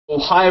Well,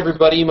 hi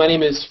everybody, my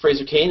name is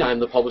Fraser Cain. I'm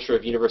the publisher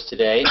of Universe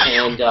Today,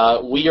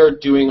 and we are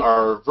doing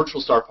our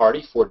virtual star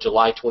party for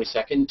July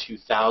 22nd,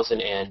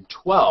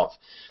 2012.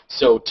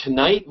 So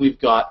tonight we've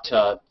got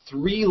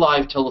 3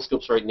 live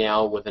telescopes right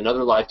now, with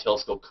another live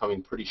telescope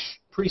coming pretty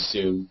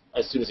soon,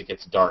 as soon as it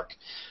gets dark.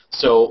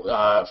 So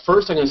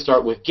first I'm going to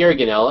start with Gary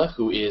Gonella,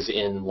 who is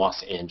in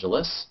Los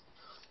Angeles.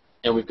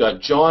 And we've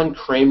got John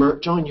Kramer.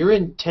 John, you're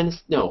in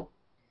Tennessee? No.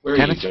 Where are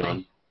you,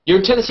 John? You're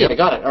in Tennessee. Yep. I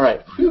got it. All right.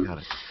 Got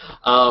it.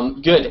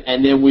 Good.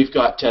 And then we've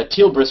got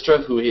Teale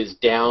Britstra, who is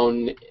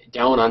down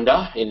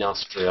under in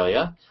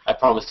Australia. I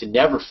promise to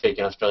never fake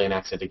an Australian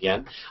accent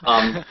again.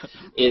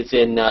 Is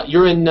in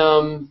you're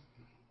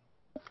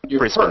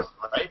Brisbane, Perth,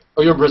 right?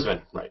 Oh, you're in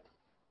Brisbane, right?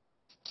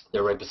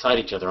 They're right beside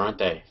each other, aren't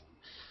they?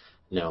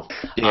 No.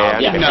 Yeah,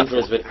 in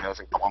Brisbane.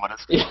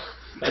 Yeah,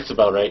 that's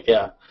about right.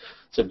 Yeah.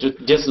 So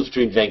distance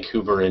between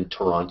Vancouver and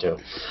Toronto.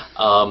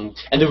 And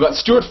then we've got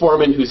Stuart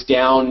Forman, who's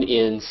down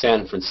in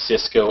San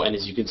Francisco, and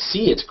as you can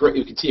see, it's great.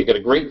 You can see you've got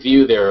a great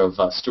view there of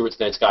Stuart's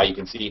night sky. You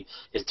can see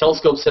his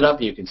telescope set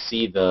up. You can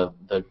see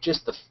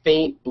just the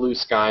faint blue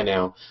sky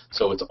now.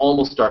 So it's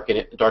almost dark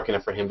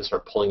enough for him to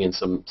start pulling in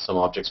some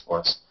objects for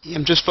us.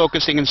 I'm just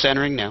focusing and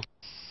centering now.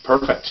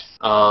 Perfect.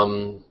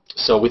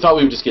 So we thought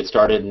we would just get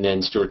started, and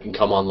then Stuart can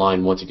come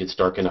online once it gets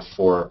dark enough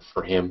for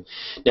him.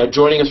 Now,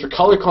 joining us for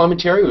color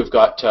commentary, we've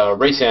got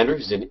Ray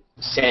Sanders,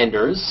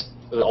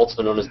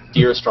 also known as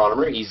Dear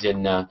Astronomer. He's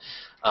in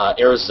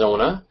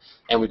Arizona,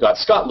 and we've got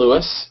Scott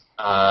Lewis.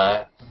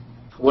 What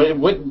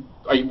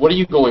are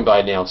you going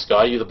by now,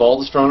 Scott? Are you the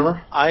bald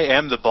astronomer? I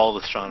am the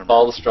bald astronomer.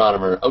 Bald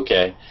astronomer.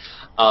 Okay.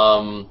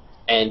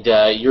 And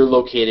you're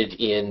located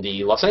in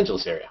the Los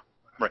Angeles area.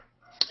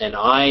 And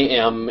I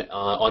am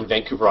on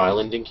Vancouver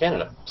Island in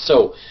Canada.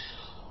 So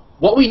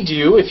what we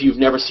do, if you've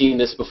never seen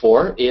this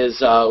before,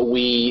 is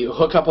we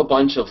hook up a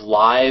bunch of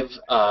live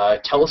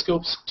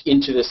telescopes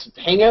into this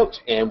Hangout,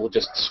 and we'll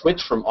just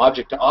switch from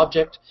object to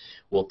object.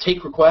 We'll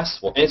take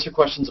requests. We'll answer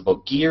questions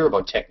about gear,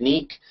 about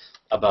technique,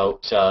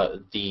 about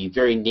the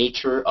very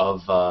nature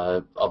of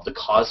the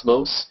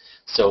cosmos.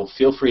 So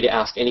feel free to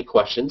ask any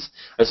questions.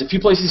 There's a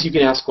few places you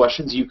can ask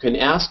questions. You can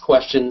ask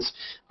questions.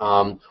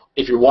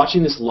 If you're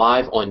watching this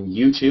live on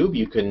YouTube,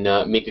 you can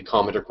make a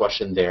comment or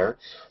question there.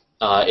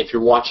 If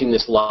you're watching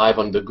this live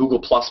on the Google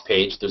Plus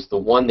page, there's the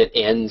one that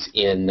ends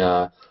in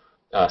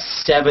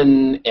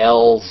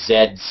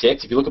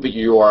 7LZ6. If you look up at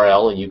your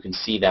URL and you can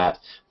see that,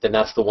 then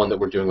that's the one that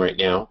we're doing right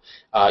now.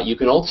 You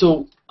can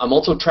also, I'm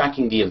also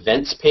tracking the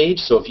events page,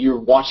 so if you're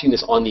watching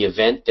this on the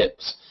event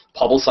that's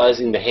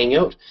publicizing the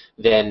Hangout,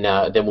 then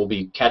we'll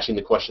be catching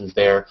the questions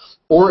there.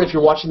 Or if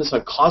you're watching this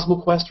on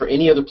CosmoQuest or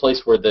any other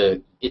place where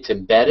it's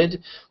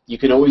embedded, you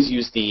can always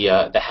use the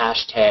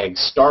hashtag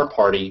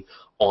StarParty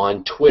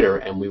on Twitter,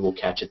 and we will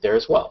catch it there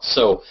as well.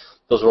 So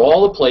those are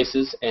all the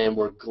places, and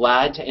we're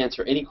glad to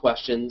answer any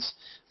questions.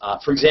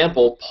 For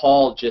example,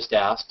 Paul just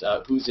asked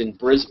who's in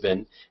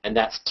Brisbane, and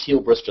that's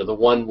Teale Britstra, the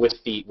one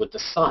with the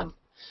sun.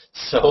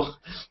 So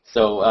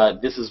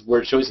this is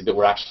where it shows you that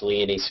we're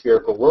actually in a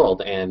spherical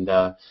world, and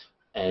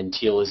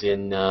Teale is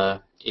in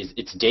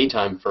it's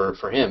daytime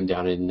for him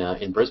down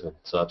in Brisbane.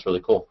 So that's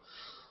really cool.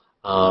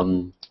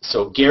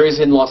 So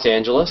Gary's in Los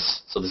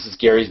Angeles. So this is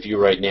Gary's view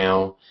right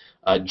now.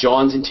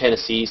 John's in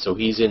Tennessee, so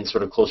he's in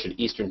sort of closer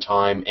to Eastern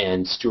time,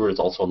 and Stuart is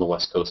also on the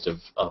west coast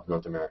of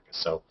North America.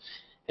 So,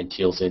 and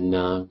Teale's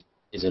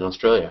is in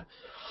Australia.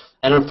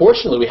 And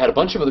unfortunately, we had a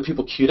bunch of other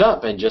people queued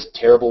up, and just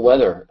terrible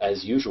weather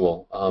as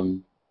usual.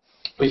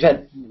 We've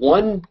had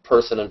one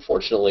person,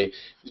 unfortunately,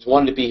 who's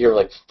wanted to be here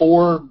like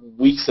 4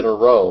 weeks in a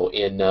row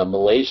in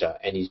Malaysia,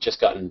 and he's just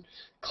gotten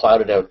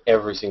clouded out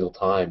every single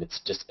time. It's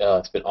just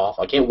it's been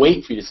awful. I can't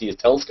wait for you to see his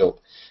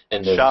telescope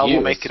and the Shah views.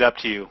 will make it up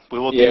to you. We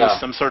will do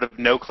some sort of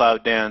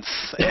no-cloud dance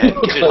and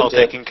get it all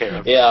taken care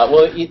of. Yeah,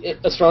 well,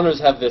 astronomers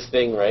have this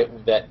thing, right,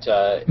 that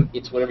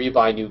it's whenever you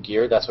buy new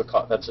gear, that's what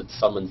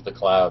summons the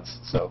clouds.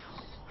 So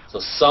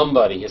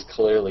somebody has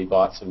clearly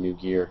bought some new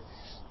gear.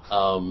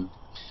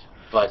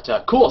 But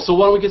cool. So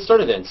why don't we get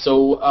started then?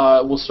 So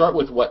we'll start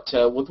with what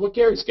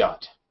Gary's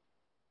got.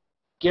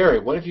 Gary,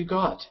 what have you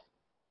got?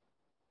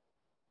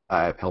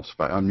 It helps if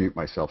I unmute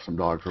myself. Some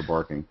dogs were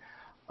barking.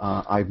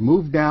 I've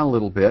moved down a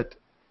little bit,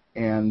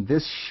 and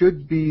this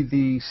should be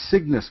the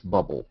Cygnus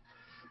bubble.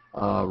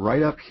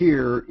 Right up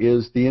here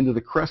is the end of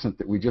the crescent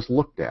that we just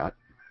looked at.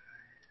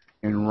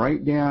 And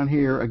right down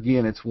here,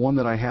 again, it's one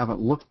that I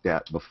haven't looked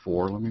at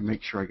before. Let me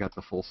make sure I got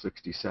the full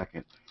 60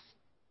 seconds.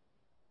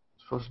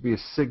 It's supposed to be a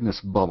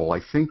Cygnus bubble. I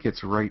think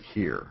it's right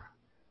here.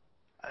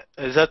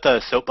 Is that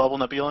the soap bubble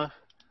nebula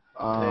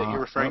that you're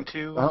referring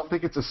to? I don't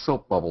think it's a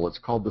soap bubble. It's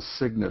called the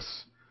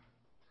Cygnus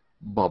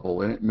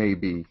bubble, and it may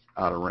be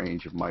out of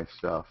range of my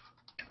stuff.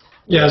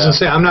 Yeah, I was going to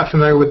say, I'm not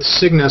familiar with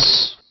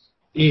Cygnus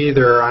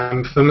either.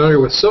 I'm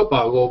familiar with soap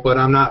bubble, but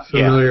I'm not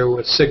familiar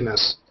with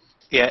Cygnus.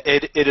 Yeah,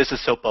 it is a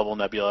soap bubble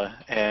nebula,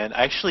 and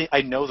actually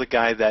I know the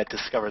guy that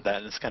discovered that,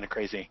 and it's kind of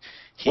crazy.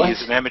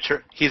 He's an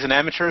amateur. He's an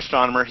amateur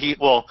astronomer.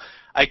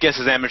 I guess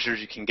as amateur as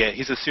you can get.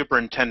 He's a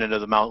superintendent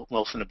of the Mount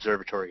Wilson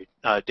Observatory,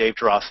 Dave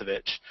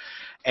Jarosevich,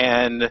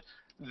 and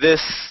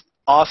this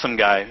Awesome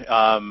guy.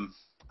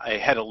 I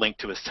had a link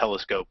to his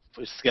telescope.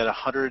 It's got a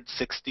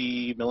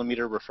 160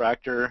 millimeter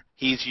refractor.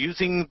 He's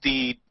using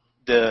the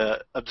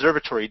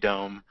observatory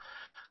dome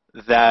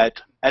that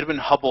Edwin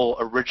Hubble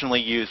originally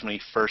used when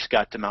he first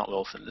got to Mount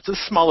Wilson. It's a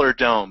smaller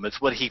dome.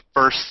 It's what he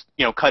first,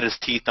 cut his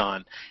teeth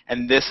on.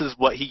 And this is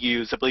what he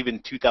used, I believe, in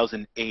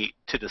 2008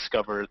 to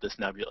discover this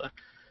nebula,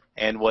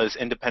 and was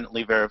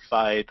independently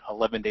verified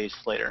 11 days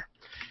later.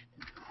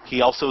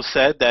 He also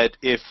said that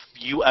if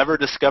you ever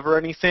discover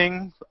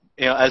anything,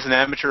 as an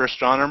amateur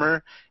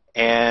astronomer,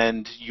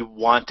 and you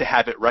want to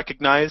have it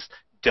recognized,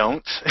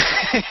 don't.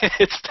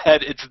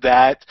 it's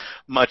that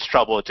much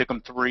trouble. It took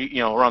him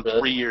around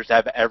 3 years to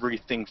have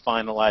everything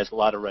finalized, a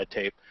lot of red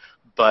tape.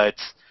 But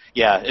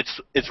yeah,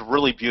 it's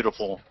really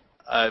beautiful.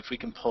 If we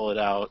can pull it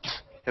out.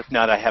 If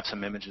not, I have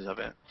some images of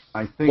it.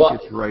 I think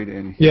it's right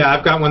in here. Yeah,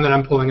 I've got one that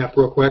I'm pulling up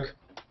real quick.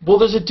 Well,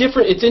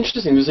 it's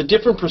interesting, there's a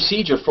different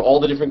procedure for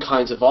all the different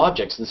kinds of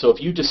objects. And so if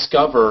you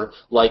discover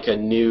like a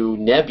new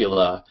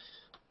nebula,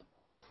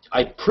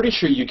 I'm pretty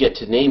sure you get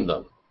to name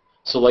them.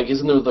 So,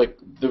 isn't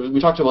there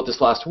we talked about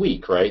this last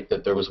week, right?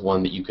 That there was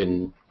one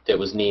that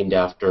was named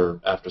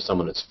after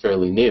someone that's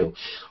fairly new.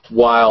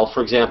 While,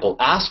 for example,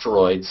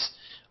 asteroids,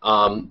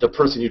 the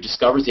person who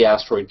discovers the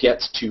asteroid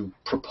gets to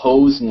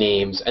propose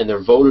names, and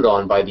they're voted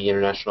on by the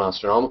International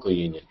Astronomical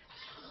Union.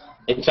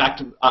 In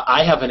fact,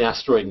 I have an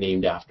asteroid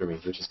named after me,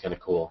 which is kind of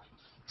cool.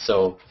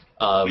 So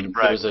there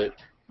was a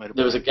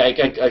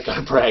I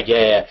gotta brag,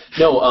 yeah.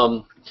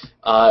 No,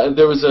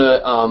 there was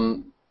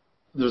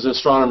an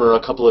astronomer a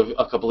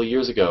couple of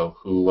years ago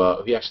who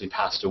he actually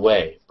passed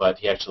away, but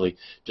he actually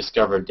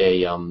discovered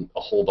a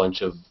whole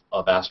bunch of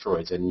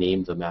asteroids and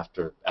named them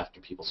after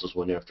people. So there's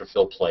one named after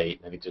Phil Plait,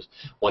 and I think there's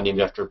one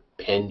named after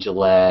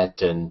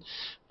Pendulette and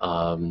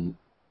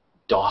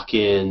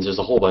Dawkins. There's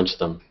a whole bunch of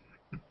them.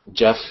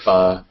 Jeff,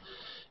 oh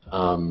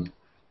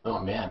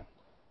man,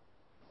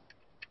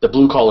 the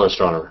blue collar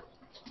astronomer,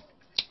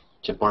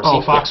 Jeff Marcy.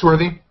 Oh,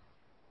 Foxworthy.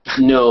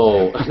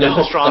 No.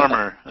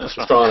 Astronomer.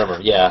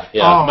 Yeah.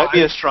 Oh, might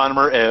be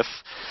astronomer if.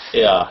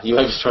 Yeah, you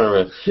might be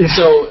astronomer if. Yeah.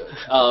 So,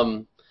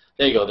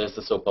 there you go. There's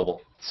the soap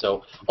bubble.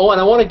 So, and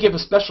I want to give a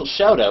special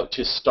shout out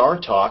to Star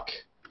Talk,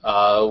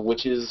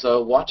 which is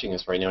watching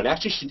us right now, and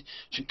actually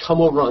should come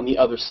over on the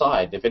other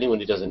side. If anyone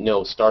who doesn't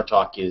know, Star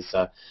Talk is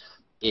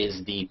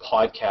the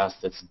podcast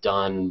that's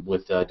done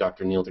with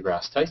Dr. Neil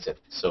deGrasse Tyson.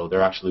 So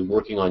they're actually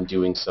working on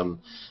doing some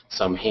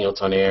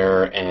hangouts on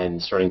air and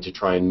starting to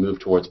try and move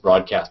towards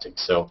broadcasting.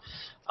 So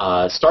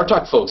Star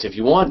Talk folks, if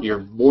you want,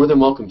 you're more than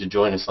welcome to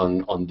join us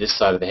on this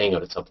side of the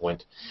hangout at some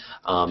point,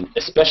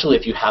 especially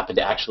if you happen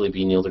to actually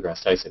be Neil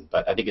deGrasse Tyson.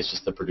 But I think it's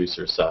just the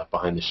producers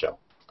behind the show.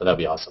 But that'd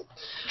be awesome.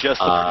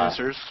 Just the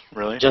producers,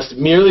 really? Just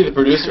merely the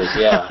producers,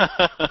 yeah.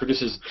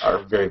 Producers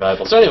are very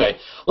valuable. So anyway,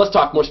 let's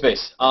talk more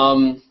space.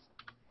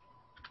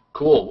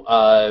 Cool.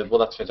 Well,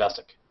 that's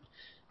fantastic.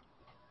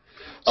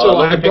 So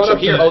I brought up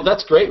here. Oh,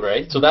 that's great,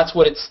 right? So that's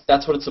what it's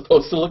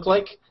supposed to look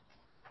like.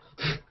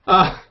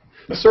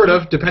 Sort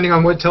of, depending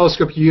on what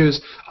telescope you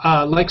use.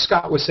 Like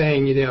Scott was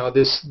saying,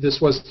 this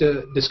was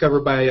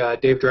discovered by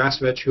Dave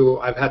Drastovich, who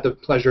I've had the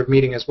pleasure of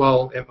meeting as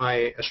well at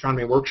my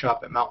astronomy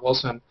workshop at Mount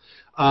Wilson.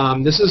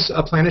 This is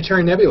a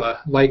planetary nebula,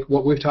 like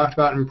what we've talked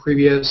about in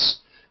previous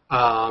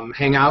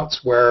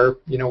hangouts, where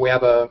we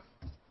have a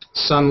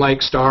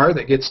sun-like star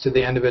that gets to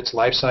the end of its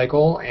life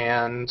cycle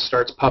and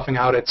starts puffing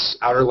out its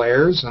outer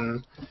layers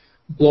and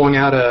blowing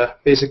out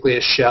basically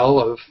a shell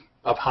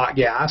of hot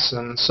gas,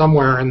 and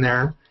somewhere in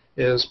there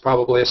is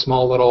probably a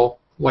small little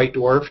white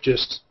dwarf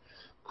just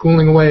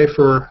cooling away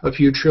for a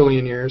few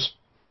trillion years.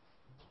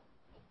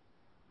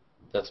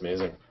 That's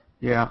amazing.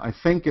 Yeah, I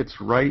think it's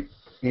right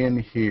in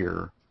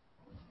here,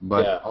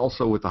 but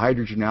also with the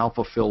hydrogen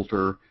alpha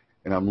filter,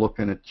 and I'm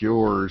looking at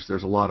yours,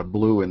 there's a lot of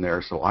blue in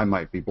there, so I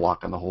might be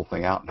blocking the whole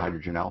thing out in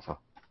hydrogen alpha.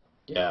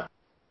 Yeah.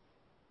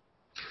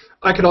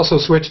 I could also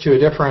switch to a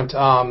different,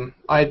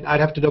 I'd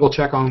have to double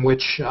check on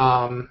which,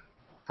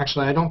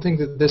 actually I don't think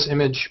that this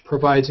image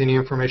provides any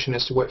information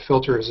as to what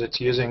filters it's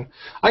using.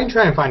 I can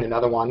try and find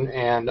another one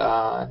and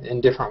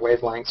in different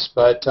wavelengths,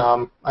 but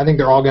I think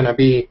they're all going to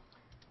be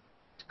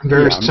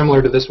very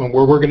similar to this one,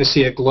 where we're going to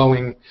see a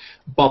glowing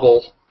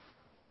bubble,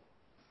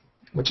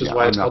 which is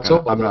why it's called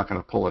soap bubble. I'm not going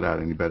to pull it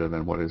out any better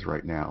than what is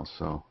right now,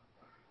 so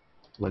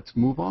let's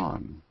move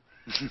on.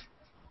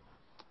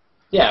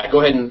 Yeah,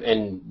 go ahead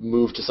and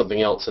move to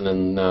something else, and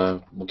then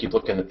we'll keep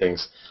looking at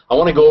things. I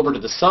want to go over to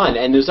the sun,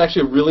 and there's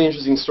actually a really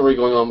interesting story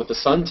going on with the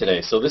sun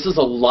today. So this is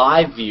a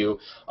live view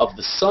of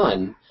the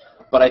sun,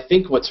 but I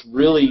think what's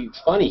really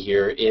funny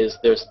here is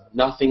there's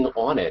nothing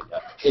on it.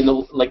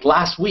 Like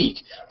last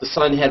week, the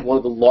sun had one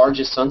of the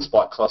largest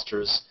sunspot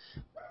clusters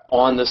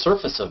on the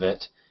surface of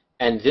it,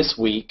 and this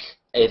week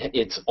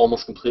it's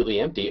almost completely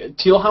empty.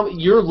 Teale,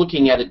 you're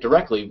looking at it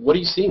directly. What are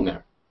you seeing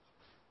there?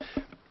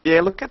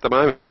 Yeah, look, at the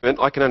moment,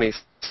 I can only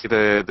see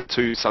the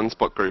two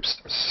sunspot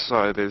groups.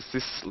 So there's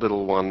this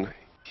little one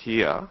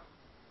here.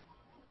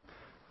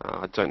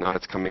 I don't know how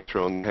it's coming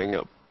through on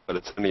Hangout, but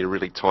it's only a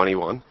really tiny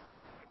one.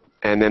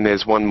 And then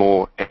there's one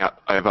more out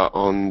over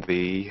on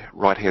the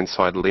right-hand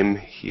side limb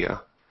here.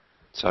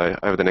 So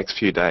over the next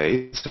few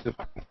days, if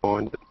I can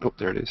find it. Oh,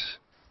 there it is.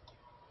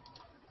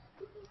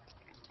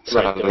 So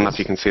I don't know if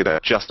you can see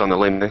that just on the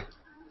limb there.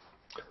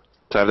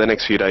 So over the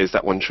next few days,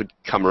 that one should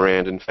come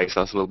around and face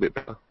us a little bit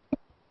better.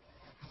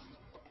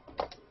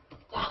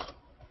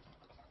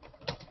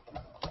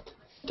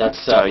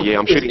 That's so yeah,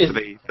 I'm shooting for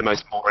the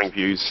most boring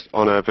views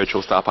on a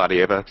virtual star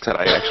party ever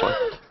today, actually.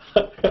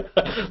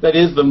 That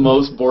is the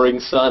most boring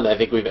sun I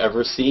think we've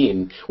ever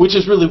seen, which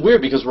is really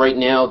weird because right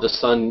now the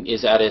sun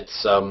is at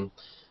its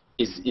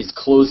is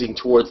closing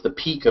towards the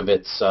peak of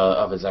its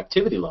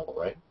activity level,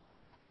 right?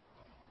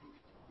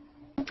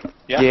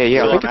 Yeah.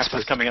 I think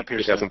it's coming up here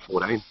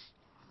 2014.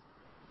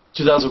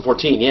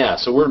 2014, yeah.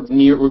 So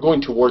we're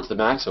going towards the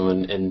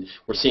maximum, and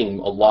we're seeing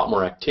a lot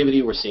more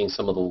activity. We're seeing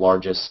some of the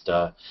largest,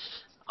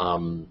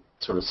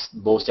 sort of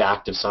most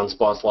active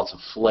sunspots, lots of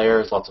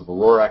flares, lots of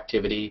aurora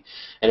activity.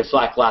 And in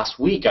fact, last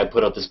week I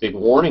put out this big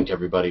warning to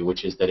everybody,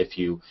 which is that if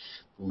you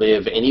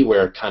live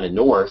anywhere kind of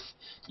north,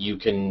 you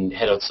can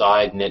head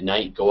outside and at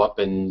night go up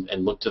and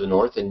look to the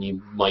north, and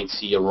you might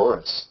see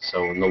auroras.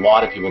 So, and a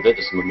lot of people did.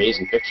 There's some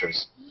amazing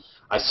pictures.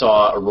 I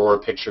saw aurora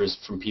pictures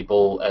from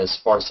people as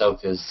far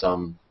south as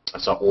I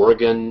saw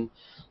Oregon,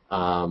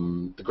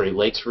 the Great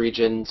Lakes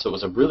region. So it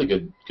was a really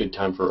good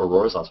time for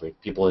auroras last week.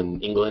 People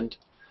in England.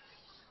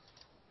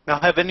 Now,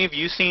 have any of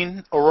you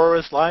seen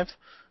auroras live?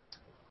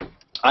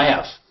 I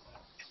have,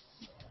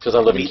 because I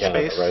live in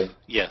Canada, space? right?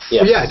 Yes.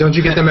 Well, yeah, don't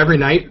you get them every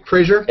night,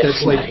 Fraser?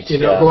 That's like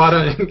night,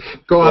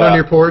 go out on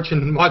your porch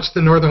and watch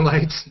the northern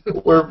lights.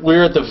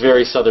 We're at the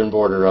very southern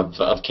border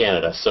of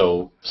Canada,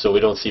 so we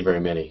don't see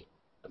very many.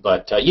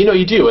 But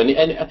you do,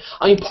 and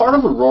I mean, part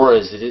of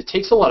auroras is it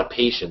takes a lot of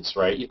patience,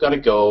 right? You've got to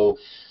go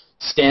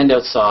stand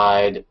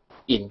outside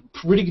in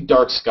pretty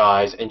dark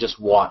skies and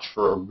just watch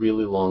for a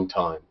really long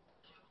time,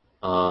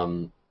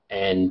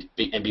 and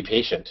be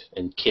patient.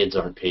 And kids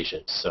aren't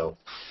patient, so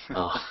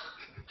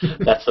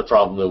that's the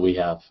problem that we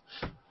have.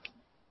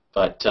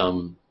 But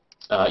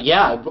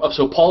yeah,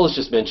 so Paul was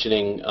just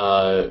mentioning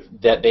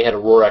that they had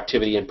aurora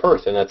activity in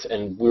Perth,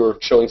 and we were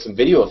showing some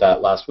video of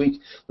that last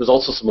week. There's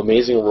also some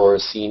amazing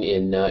auroras seen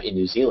in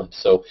New Zealand.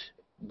 So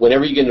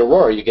whenever you get an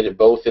aurora, you get it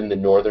both in the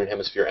northern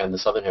hemisphere and the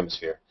southern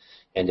hemisphere,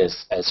 and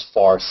as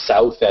far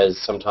south as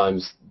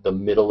sometimes the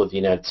middle of the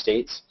United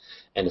States,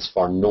 and as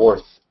far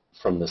north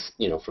from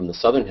the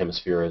southern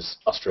hemisphere as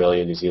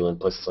Australia, New Zealand,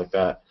 places like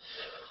that.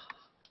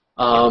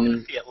 I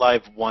see it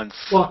live once.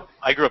 Well,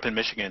 I grew up in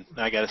Michigan, and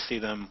I got to see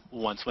them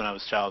once when I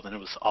was a child, and it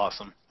was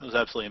awesome. It was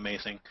absolutely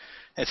amazing,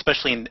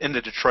 especially in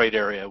the Detroit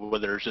area where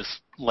there's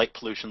just light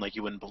pollution like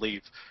you wouldn't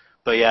believe.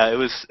 But yeah, it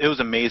was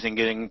amazing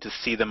getting to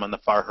see them on the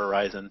far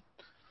horizon.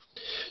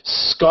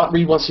 Scott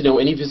Reed wants to know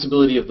any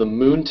visibility of the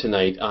moon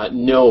tonight.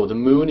 No, the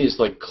moon is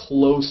like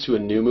close to a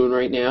new moon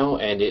right now,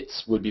 and it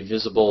would be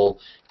visible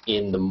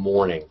in the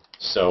morning.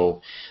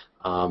 So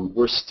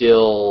we're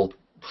still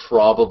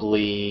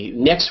probably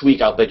next week.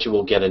 I'll bet you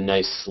we'll get a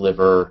nice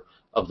sliver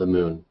of the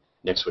moon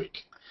next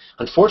week.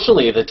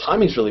 Unfortunately, the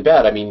timing's really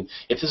bad. I mean,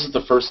 if this is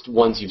the first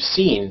ones you've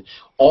seen,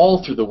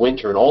 all through the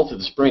winter and all through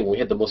the spring, we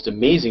had the most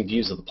amazing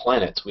views of the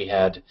planets. We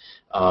had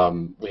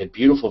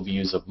beautiful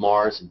views of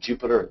Mars and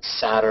Jupiter and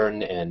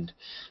Saturn, and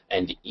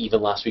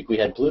even last week we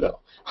had Pluto.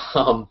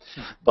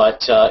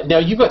 But now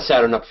you've got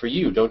Saturn up for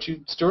you, don't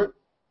you, Stuart?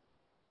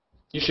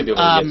 You should be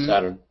able to get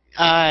Saturn.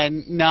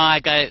 No, I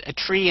got a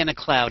tree and a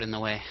cloud in the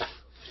way.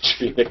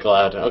 Tree in the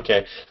cloud.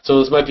 Okay, so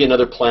this might be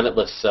another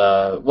planetless.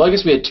 Well, I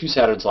guess we had 2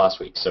 Saturns last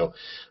week,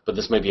 but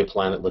this might be a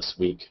planetless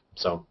week.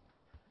 So,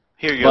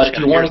 here you go. But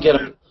if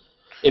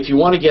you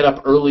want to get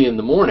up early in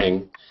the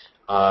morning,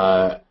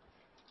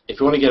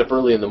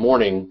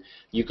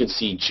 you can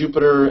see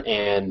Jupiter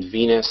and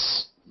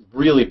Venus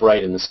really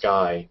bright in the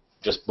sky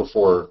just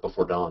before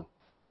dawn.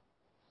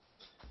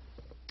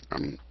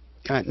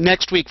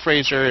 Next week,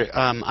 Fraser,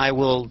 I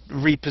will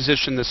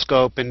reposition the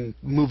scope and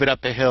move it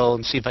up a hill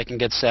and see if I can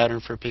get Saturn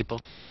for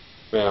people.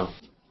 Yeah.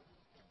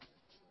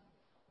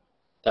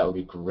 That would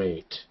be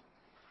great.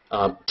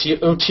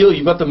 Teale,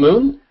 you got the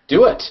moon?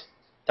 Do it.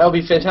 That would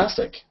be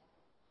fantastic.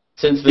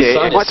 Since the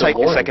sun it might is so take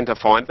boring. a second to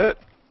find it.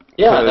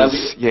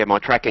 Yeah, my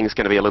tracking is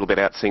going to be a little bit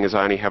out, seeing as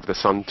I only have the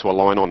sun to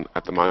align on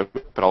at the moment,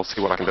 but I'll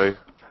see what I can do.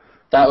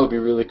 That would be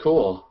really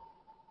cool.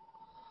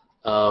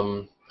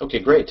 Okay,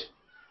 great.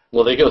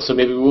 Well, there you go. So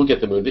maybe we will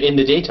get the moon in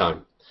the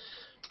daytime.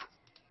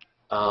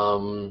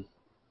 All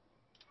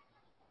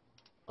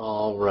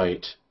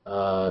right.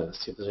 Let's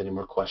see if there's any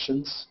more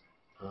questions.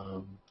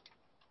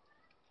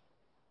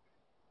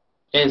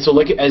 And so,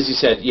 like as you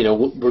said,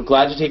 we're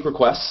glad to take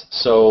requests.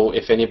 So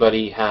if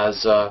anybody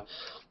has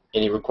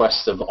any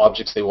requests of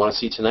objects they want to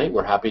see tonight,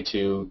 we're happy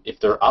to,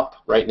 if they're up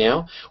right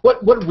now.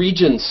 What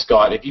regions,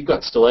 Scott, if you've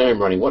got Stellarium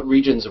running, what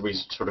regions are we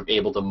sort of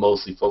able to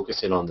mostly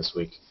focus in on this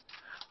week?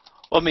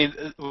 Well, I mean,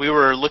 we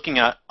were looking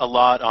at a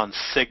lot on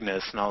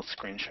Cygnus, and I'll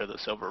screen share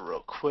this over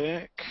real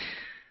quick.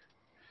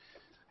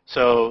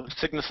 So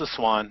Cygnus the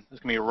Swan is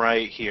going to be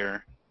right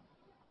here.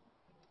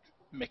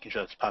 making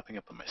sure that's popping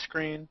up on my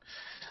screen.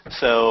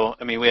 So,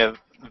 I mean, we have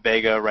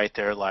Vega right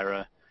there,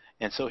 Lyra.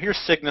 And so here's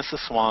Cygnus the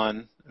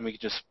Swan, and we can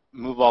just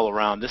move all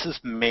around. This is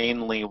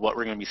mainly what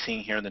we're going to be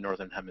seeing here in the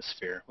Northern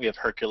Hemisphere. We have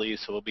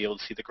Hercules, so we'll be able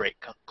to see the great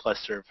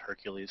cluster of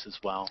Hercules as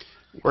well.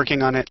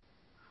 Working on it.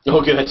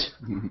 Oh, good.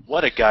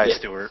 What a guy,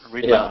 Stuart.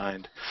 Read my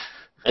mind.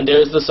 And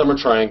there's the Summer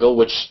Triangle,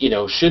 which, you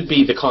know, should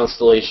be the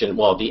constellation,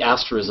 well, the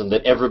asterism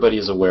that everybody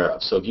is aware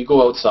of. So if you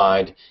go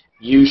outside,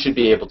 you should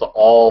be able to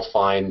all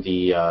find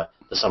the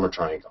Summer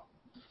Triangle.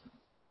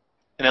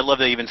 And I love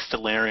that even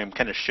Stellarium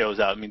kind of shows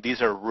out. I mean,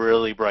 these are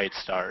really bright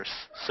stars.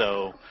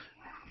 So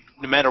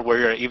no matter where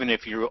you're at, even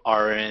if you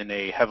are in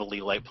a heavily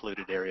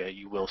light-polluted area,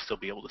 you will still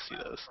be able to see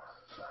those.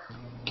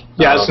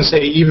 Yeah, I was going to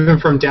say, even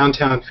from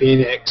downtown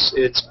Phoenix,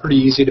 it's pretty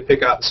easy to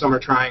pick out the Summer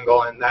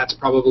Triangle, and that's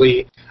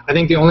probably, I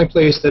think the only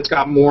place that's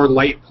got more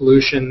light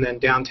pollution than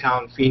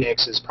downtown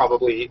Phoenix is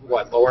probably,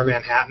 what, Lower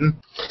Manhattan?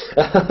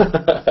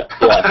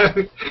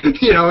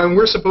 You know, and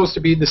we're supposed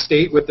to be the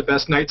state with the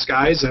best night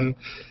skies, and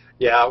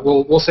yeah,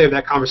 we'll save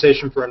that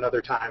conversation for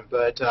another time.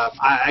 But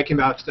I can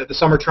vouch that the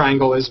Summer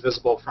Triangle is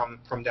visible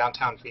from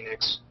downtown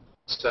Phoenix,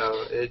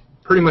 so it's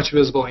pretty much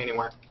visible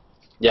anywhere.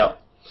 Yeah.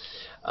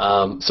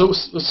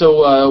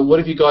 So what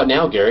have you got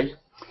now, Gary?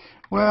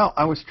 Well,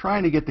 I was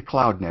trying to get the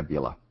Cloud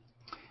Nebula,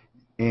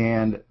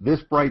 and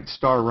this bright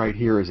star right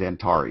here is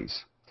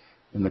Antares.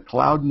 And the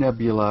Cloud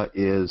Nebula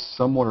is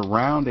somewhat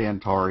around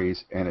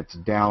Antares, and it's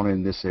down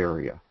in this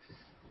area.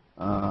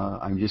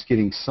 I'm just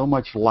getting so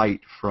much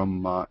light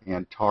from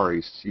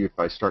Antares. See, if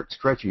I start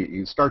stretching it, you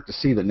can start to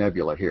see the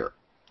nebula here.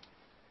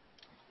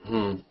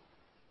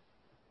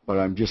 But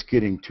I'm just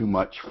getting too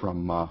much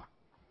from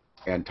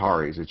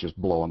Antares. It's just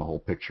blowing the whole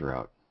picture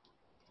out.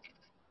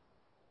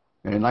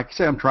 And like I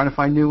said, I'm trying to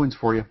find new ones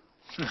for you.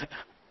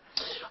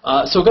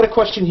 So I've got a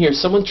question here.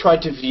 Someone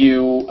tried to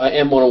view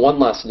M101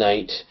 last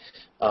night.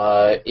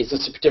 Is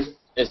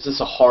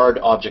this a hard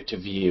object to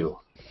view?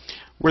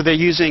 Were they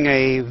using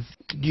a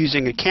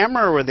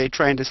camera, or were they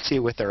trying to see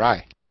with their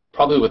eye?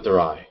 Probably with their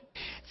eye.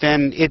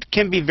 Then it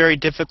can be very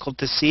difficult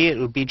to see. It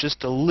would be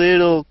just a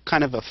little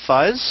kind of a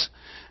fuzz,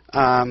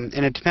 and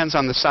it depends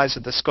on the size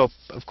of the scope,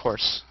 of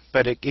course.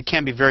 But it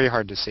can be very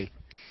hard to see.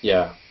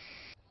 Yeah.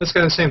 That's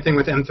kind of the same thing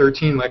with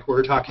M13, like we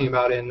were talking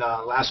about in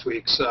last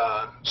week's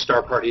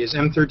Star Party. Is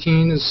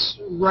M13 is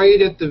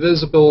right at the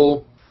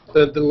visible,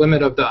 the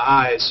limit of the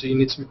eyes, so you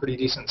need some pretty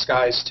decent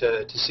skies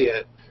to see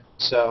it.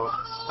 So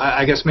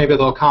I guess maybe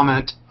they'll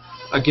comment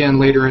again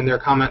later in their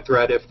comment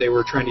thread if they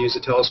were trying to use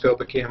a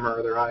telescope, a camera,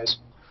 or their eyes.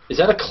 Is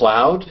that a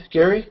cloud,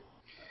 Gary?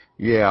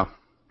 Yeah.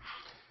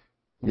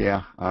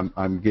 Yeah,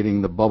 I'm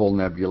getting the bubble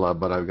nebula,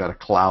 but I've got a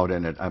cloud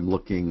in it. I'm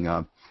looking,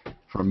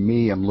 from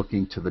me, I'm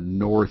looking to the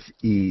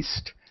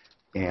northeast,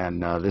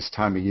 and this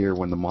time of year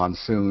when the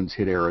monsoons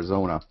hit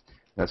Arizona,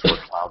 that's where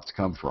clouds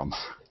come from.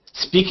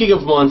 Speaking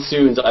of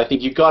monsoons, I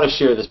think you've got to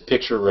share this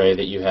picture, Ray,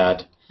 that you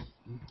had.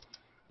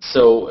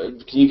 So,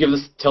 can you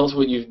tell us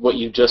what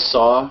you just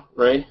saw,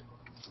 Ray?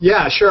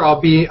 Yeah, sure.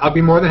 I'll be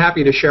more than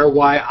happy to share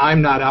why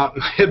I'm not out in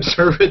my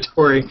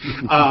observatory.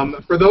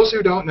 For those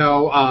who don't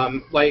know,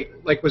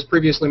 like was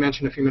previously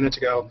mentioned a few minutes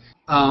ago,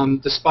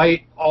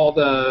 despite all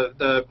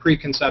the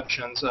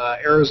preconceptions,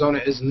 Arizona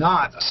is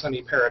not a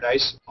sunny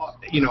paradise,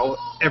 you know,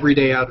 every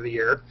day out of the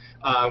year.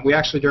 We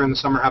actually during the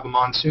summer have a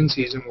monsoon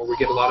season where we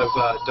get a lot of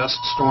dust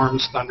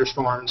storms,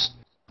 thunderstorms,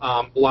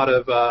 a lot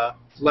of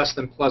less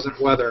than pleasant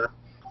weather,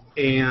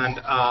 and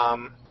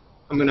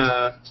I'm going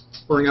to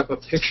bring up a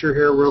picture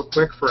here real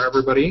quick for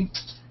everybody,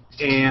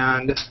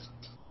 and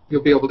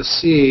you'll be able to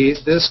see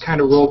this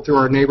kind of rolled through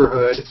our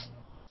neighborhood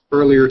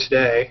earlier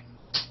today,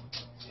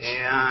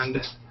 and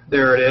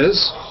there it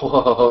is.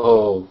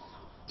 Whoa.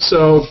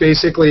 So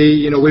basically,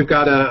 you know, we've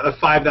got a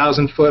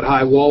 5,000-foot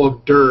high wall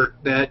of dirt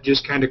that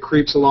just kind of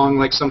creeps along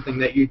like something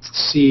that you'd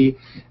see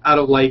out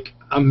of like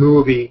a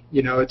movie.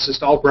 You know, it's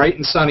just all bright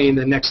and sunny, and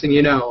the next thing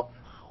you know,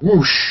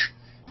 whoosh.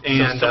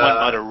 And so someone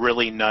bought a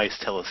really nice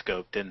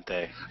telescope, didn't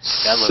they?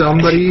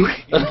 Somebody,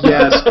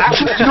 yes.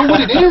 Actually, you know what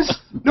it is?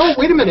 No,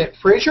 wait a minute,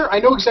 Fraser. I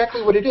know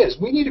exactly what it is.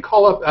 We need to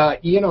call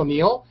up Ian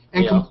O'Neill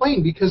and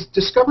complain because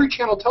Discovery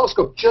Channel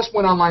Telescope just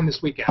went online this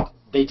weekend.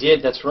 They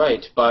did, that's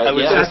right. But I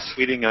was just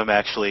tweeting him,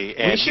 actually,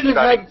 and he was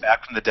driving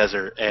back from the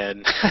desert,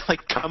 and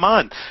like, come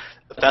on,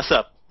 fess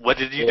up. What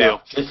did you do?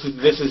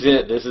 This is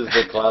it. This is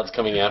the clouds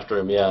coming after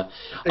him, yeah.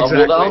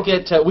 Exactly.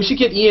 Well, we should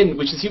get Ian,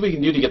 we should see what we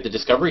can do to get the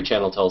Discovery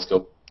Channel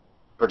Telescope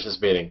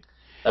participating.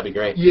 That'd be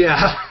great.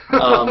 Yeah.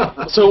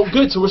 So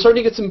good. So we're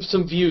starting to get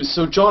some views.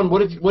 So John,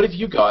 what have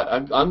you got?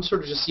 I'm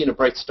sort of just seeing a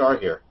bright star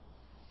here.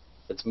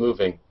 That's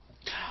moving.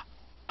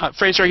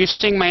 Fraser, are you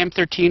seeing my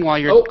M13 while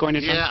you're going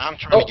to? Yeah, I'm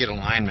trying to get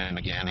alignment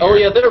again. Here. Oh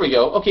yeah, there we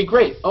go. Okay,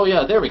 great. Oh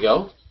yeah, there we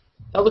go.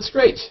 That looks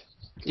great.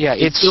 Yeah,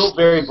 it's still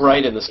very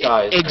bright in the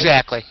skies.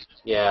 Exactly. Right?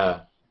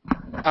 Yeah.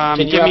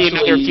 Give me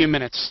another few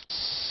minutes.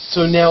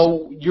 So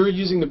now you're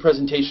using the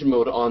presentation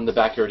mode on the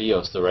backyard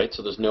EOS, though, right?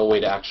 So there's no way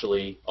to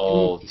actually...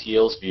 Oh,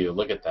 Teale's view.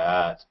 Look at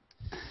that.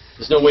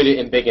 There's no way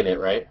to embiggen it,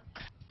 right?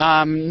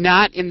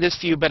 Not in this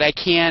view, but I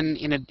can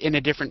in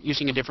a different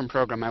using a different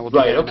program. I will do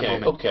that in a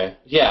moment. Okay.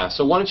 Yeah.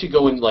 So why don't you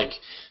go and like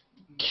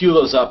queue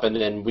those up, and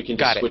then we can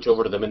just switch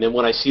over to them. And then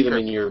when I see them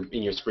in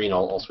your screen,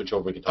 I'll switch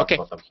over. We can talk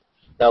about them.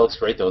 That looks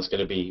great, though. It's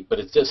going to be, but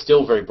it's just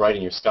still very bright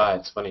in your sky.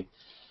 It's funny.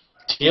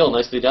 Teale,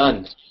 nicely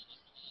done.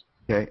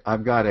 Okay,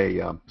 I've got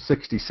a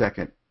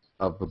 60-second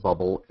of the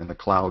bubble, and the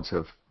clouds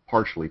have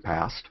partially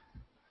passed.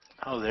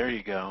 Oh, there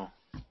you go.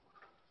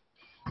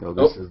 So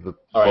this is the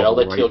all right, I'll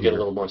let Teale here. get a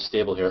little more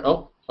stable here.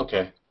 Oh,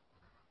 okay.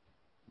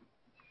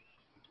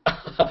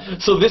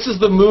 So this is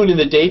the moon in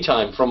the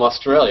daytime from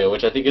Australia,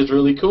 which I think is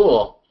really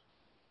cool.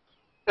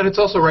 And it's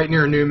also right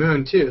near a new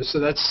moon too, so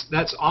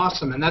that's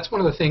awesome. And that's one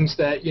of the things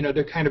that,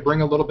 to kind of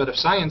bring a little bit of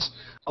science,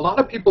 a lot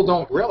of people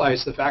don't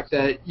realize the fact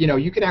that,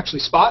 you can actually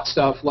spot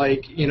stuff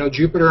like,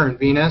 Jupiter and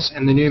Venus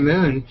and the new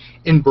moon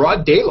in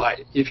broad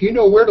daylight. If you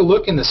know where to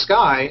look in the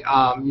sky,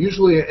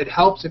 usually it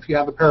helps if you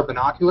have a pair of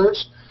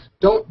binoculars.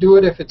 Don't do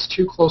it if it's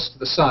too close to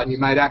the sun. You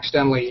might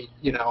accidentally,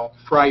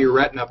 fry your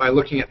retina by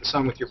looking at the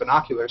sun with your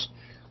binoculars.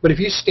 But if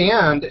you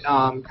stand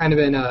kind of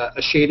in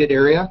a shaded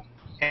area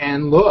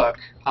and look,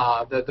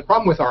 the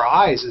problem with our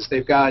eyes is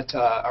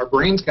our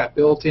brain's got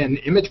built-in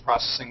image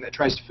processing that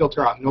tries to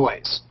filter out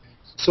noise.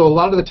 So a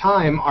lot of the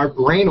time, our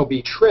brain will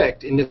be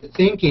tricked into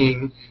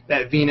thinking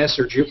that Venus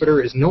or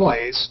Jupiter is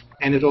noise,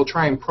 and it'll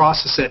try and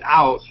process it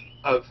out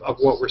of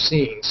what we're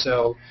seeing.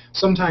 So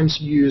sometimes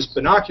you use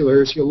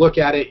binoculars, you'll look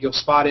at it, you'll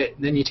spot it,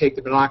 and then you take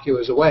the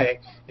binoculars away,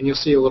 and you'll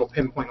see a little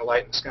pinpoint of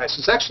light in the sky. So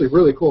it's actually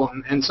really cool,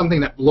 and something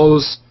that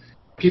blows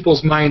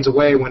people's minds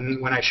away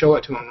when I show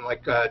it to them,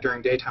 like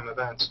during daytime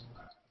events.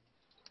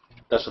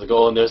 That's where the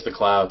goal, and there's the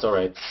clouds. All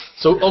right.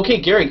 So,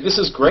 okay, Gary, this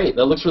is great.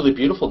 That looks really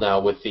beautiful now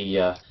with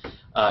the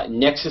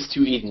Nexus to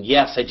Eden.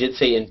 Yes, I did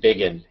say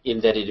embiggen, in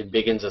that it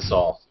embiggens us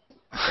all.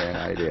 And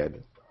I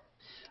did.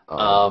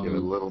 Give it a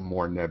little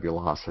more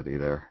nebulosity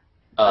there.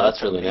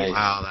 That's really nice.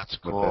 Wow, that's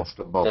cool. But that's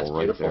the bubble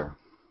right there.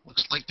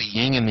 Looks like the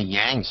yin and the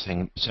yang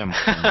symbol.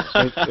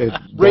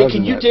 Ray,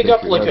 can you dig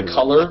up like a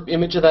color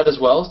image of that as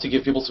well to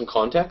give people some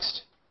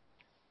context?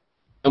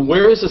 And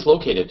where is this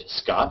located,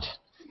 Scott?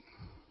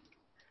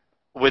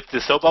 With the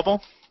soap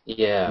bubble?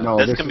 Yeah. No,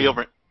 this can be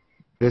over.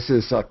 This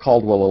is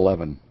Caldwell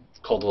 11.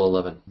 Caldwell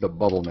 11. The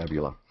bubble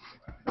nebula.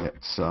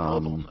 It's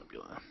Bubble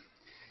nebula.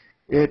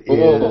 It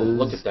is.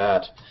 Look at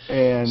that.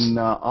 And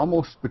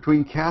almost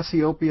between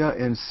Cassiopeia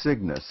and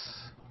Cygnus.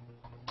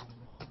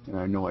 And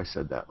I know I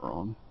said that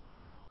wrong.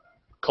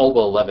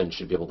 Caldwell 11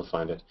 should be able to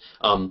find it.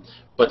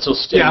 But so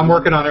yeah, I'm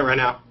working on it right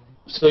now.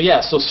 So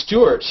yeah, so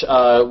Stuart,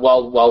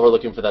 while we're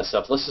looking for that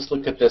stuff, let's just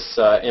look at this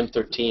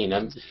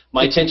M13.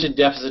 My attention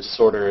deficit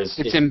disorder is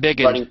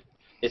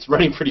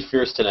running pretty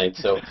fierce tonight.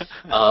 So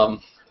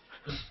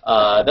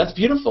that's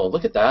beautiful.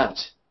 Look at that.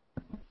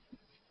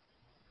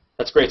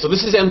 That's great. So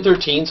this is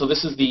M13. So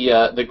this is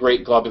the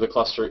Great Globular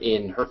Cluster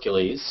in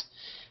Hercules,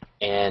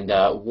 and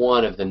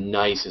one of the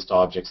nicest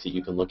objects that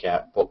you can look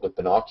at, both with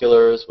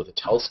binoculars, with a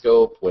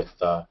telescope, with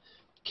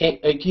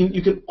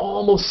you can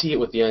almost see it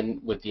with the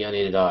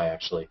unaided eye,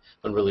 actually,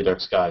 on really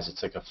dark skies.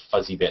 It's like a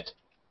fuzzy bit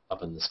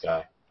up in the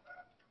sky.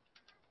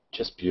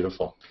 Just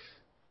beautiful.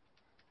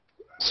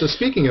 So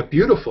speaking of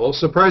beautiful,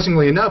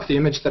 surprisingly enough, the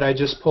image that I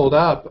just pulled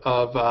up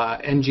of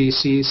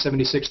NGC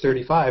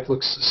 7635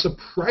 looks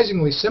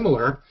surprisingly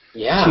similar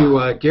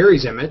to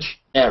Gary's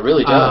image. Yeah, it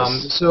really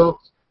does.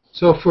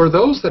 So for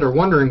those that are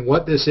wondering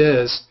what this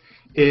is,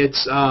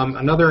 it's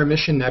another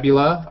emission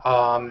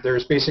nebula.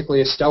 There's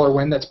basically a stellar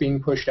wind that's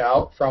being pushed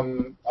out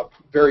from a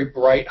very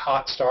bright,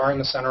 hot star in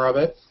the center of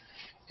it.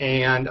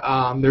 And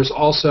there's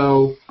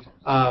also,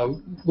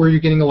 where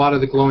you're getting a lot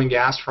of the glowing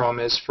gas from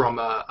is from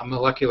a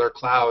molecular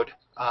cloud,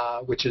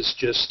 which is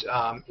just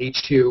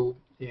H2,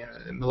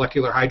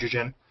 molecular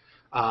hydrogen,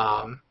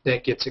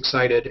 that gets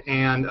excited.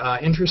 And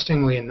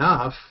interestingly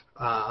enough,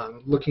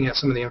 looking at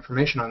some of the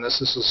information on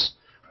this is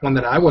one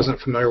that I wasn't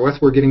familiar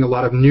with. We're getting a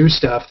lot of new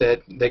stuff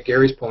that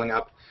Gary's pulling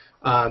up.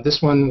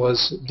 This one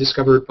was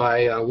discovered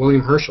by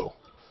William Herschel,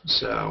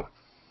 so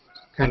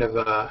kind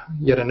of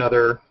yet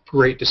another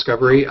great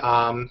discovery.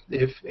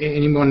 If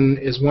anyone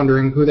is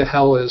wondering who the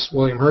hell is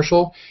William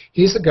Herschel,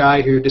 he's the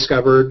guy who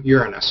discovered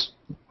Uranus.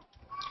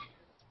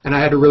 And I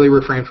had to really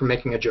refrain from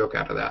making a joke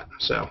out of that.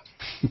 So.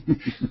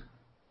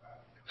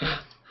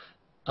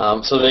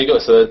 So there you go.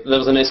 So that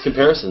was a nice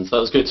comparison. So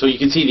that was good. So you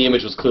can see the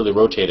image was clearly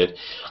rotated.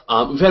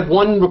 We've had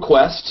one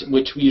request,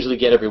 which we usually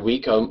get every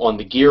week, on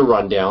the gear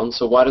rundown.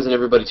 So why doesn't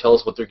everybody tell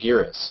us what their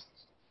gear is?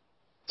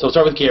 So we'll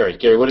start with Gary.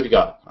 Gary, what have you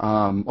got?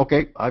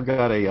 Okay, I've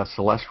got a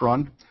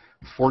Celestron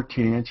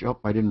 14-inch. Oh,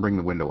 I didn't bring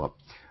the window up.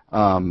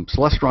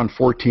 Celestron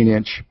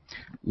 14-inch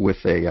with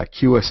a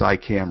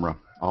QSI camera.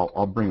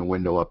 I'll bring a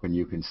window up and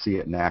you can see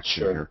it in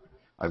action here.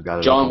 I've got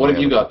it. John, what have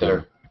you got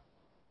there?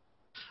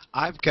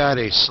 I've got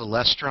a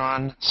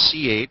Celestron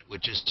C8,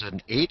 which is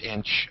an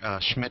 8-inch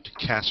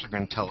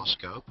Schmidt-Cassegrain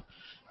telescope,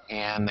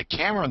 and the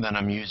camera that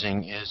I'm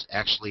using is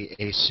actually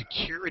a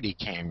security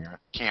camera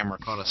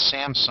called a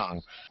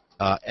Samsung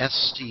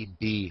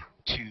SCB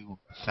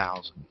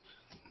 2000.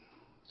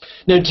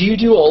 Now, do you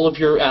do all of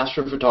your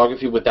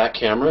astrophotography with that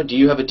camera? Do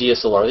you have a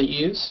DSLR that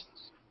you use?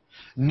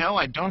 No,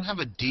 I don't have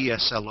a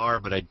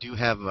DSLR, but I do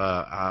have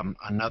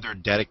another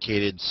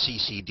dedicated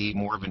CCD,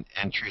 more of an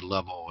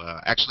entry-level.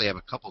 Actually, I have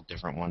a couple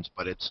different ones,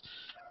 but it's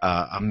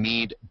a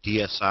Meade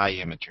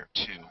DSi imager,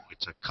 too.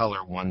 It's a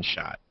color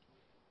one-shot.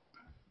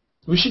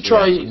 We should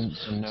try.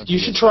 You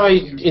should try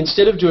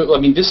instead of doing. I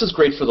mean, this is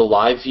great for the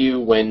live view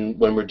when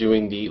we're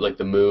doing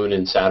the moon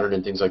and Saturn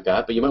and things like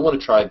that. But you might want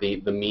to try the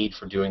Meade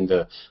for doing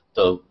the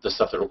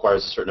stuff that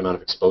requires a certain amount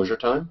of exposure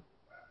time,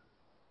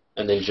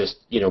 and then just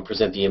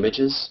present the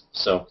images.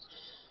 So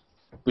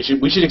we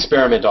should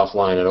experiment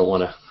offline. I don't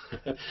want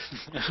to.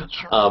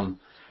 Sure.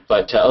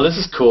 But this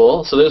is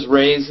cool. So there's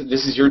Ray's.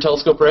 This is your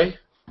telescope, Ray?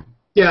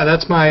 Yeah,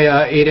 that's my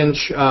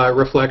 8-inch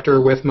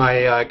reflector with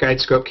my guide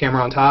scope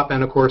camera on top,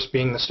 and of course,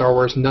 being the Star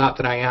Wars nut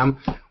that I am,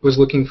 was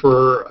looking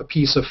for a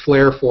piece of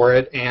flair for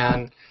it,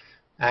 and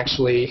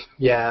actually,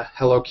 yeah,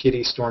 Hello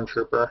Kitty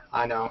Stormtrooper,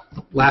 I know.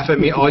 Laugh at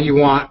me all you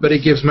want, but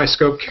it gives my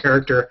scope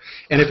character,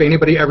 and if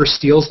anybody ever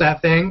steals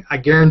that thing, I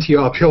guarantee you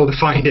I'll be able to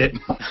find it.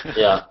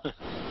 Yeah.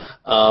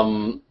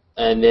 And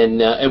then,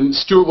 and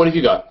Stuart, what have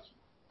you got?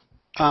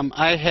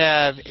 I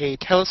have a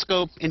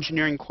Telescope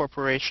Engineering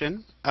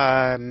Corporation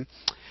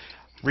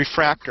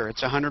refractor.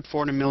 It's a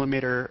 140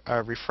 millimeter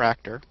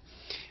refractor,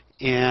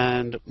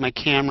 and my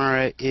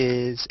camera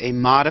is a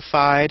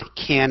modified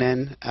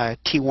Canon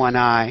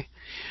T1i,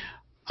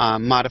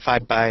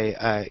 modified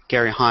by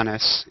Gary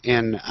Hannes,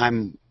 and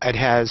it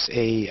has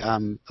a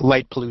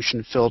light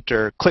pollution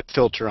filter, clip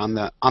filter on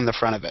the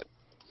front of it.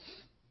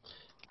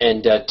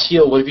 And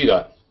Teale, what have you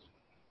got?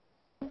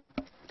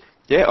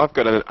 Yeah, I've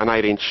got an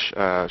 8-inch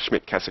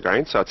Schmidt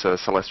Cassegrain, so it's a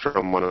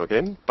Celestron one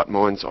again, but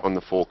mine's on the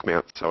fork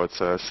mount, so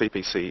it's a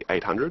CPC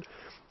 800,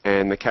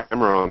 and the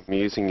camera I'm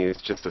using is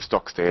just a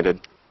stock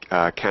standard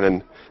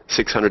Canon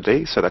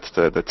 600D, so that's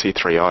the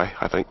T3i,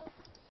 I think.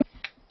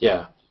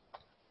 Yeah.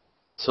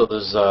 So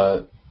there's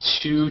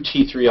two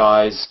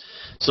T3is.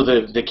 So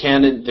the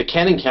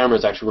Canon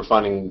cameras, actually, we're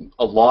finding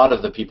a lot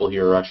of the people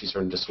here are actually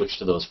starting to switch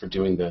to those for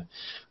doing the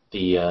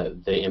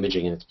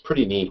imaging, and it's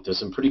pretty neat. There's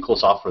some pretty cool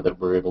software that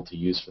we're able to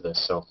use for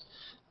this. So,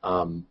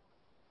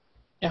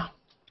 yeah.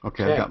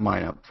 Okay, I got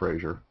mine up,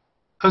 Fraser.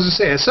 I was going to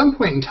say, at some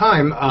point in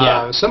time,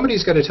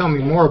 somebody's got to tell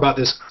me more about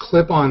this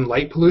clip-on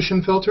light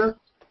pollution filter,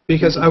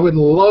 because I would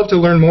love to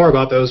learn more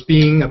about those.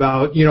 Being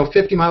about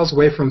 50 miles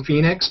away from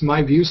Phoenix,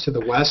 my views to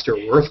the west are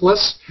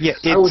worthless. Yeah,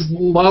 I would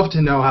love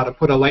to know how to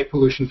put a light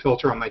pollution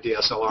filter on my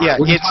DSLR. Yeah,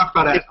 we can talk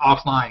about it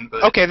offline.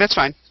 But okay, that's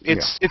fine.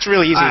 It's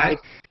really easy.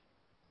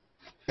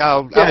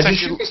 I'll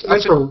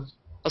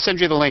send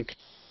you the link.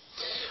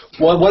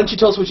 Well, why don't you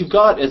tell us what you've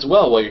got as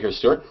well while you're here,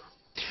 Stuart?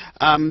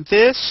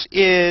 This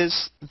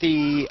is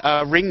the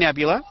Ring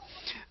Nebula.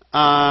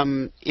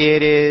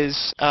 It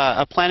is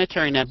a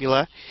planetary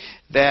nebula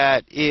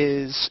that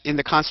is in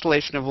the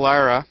constellation of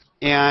Lyra,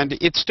 and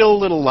it's still a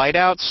little light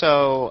out,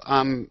 so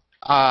I'm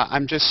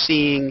just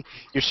seeing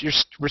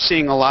we're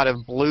seeing a lot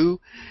of blue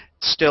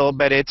still,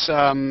 but it's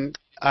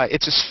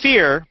a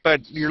sphere, but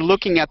you're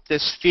looking at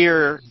this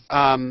sphere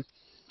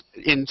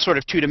in sort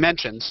of 2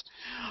 dimensions.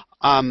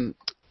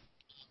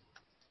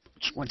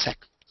 Just one sec.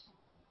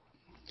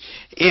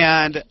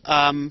 And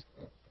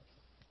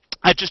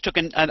I just took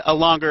a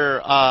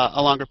longer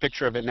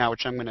picture of it now,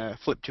 which I'm going to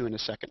flip to in a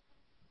second.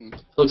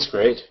 Looks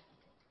great.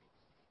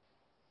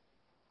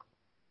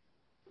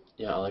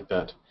 Yeah, I like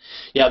that.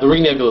 Yeah, the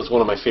Ring Nebula is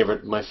one of my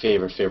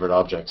favorite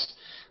objects.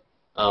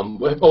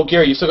 Oh,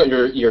 Gary, you still got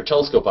your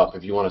telescope up.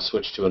 If you want to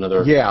switch to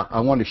another. Yeah,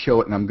 I want to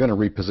show it, and I'm going to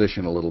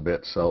reposition a little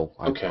bit, so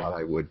I thought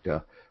I would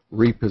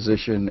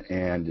reposition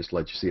and just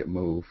let you see it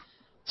move.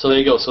 So there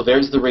you go. So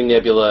there's the Ring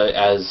Nebula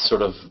as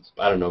sort of,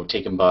 I don't know,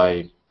 taken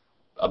by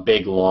a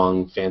big,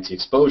 long, fancy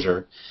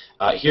exposure.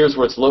 Here's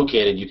where it's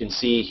located. You can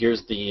see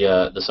here's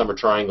the Summer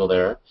Triangle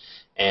there,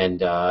 and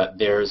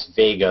there's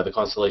Vega, the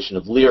constellation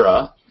of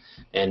Lyra,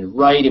 and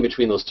right in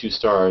between those 2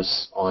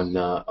 stars on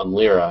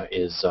Lyra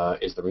is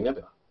the Ring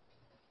Nebula.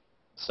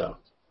 So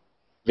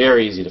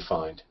very easy to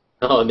find.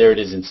 Oh, and there it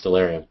is in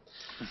Stellarium.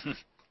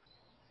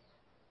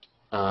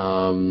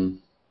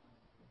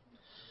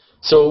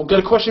 So, got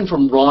a question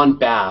from Ron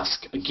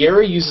Bask.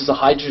 Gary uses a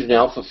hydrogen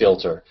alpha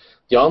filter.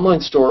 The online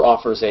store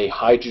offers a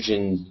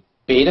hydrogen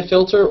beta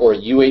filter or a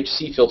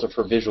UHC filter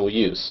for visual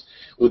use.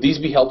 Would these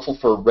be helpful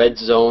for red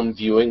zone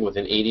viewing with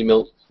an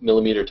 80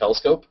 millimeter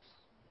telescope?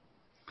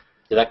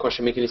 Did that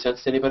question make any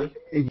sense to anybody?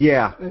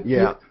 Yeah.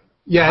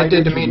 Yeah, it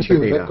did to me too,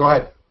 but go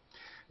ahead.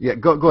 Yeah,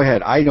 go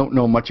ahead. I don't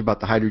know much about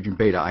the hydrogen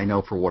beta. I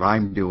know for what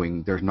I'm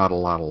doing, there's not a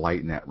lot of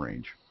light in that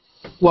range.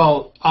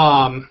 Well,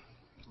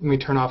 let me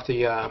turn off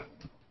the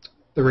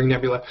Ring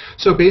Nebula.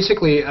 So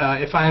basically,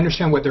 if I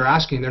understand what they're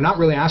asking, they're not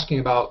really asking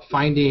about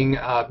finding,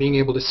 being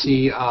able to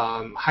see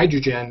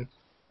hydrogen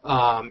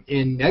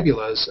in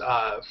nebulas.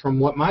 From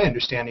what my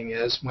understanding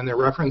is, when they're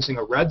referencing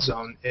a red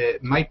zone,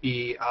 it might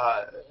be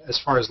as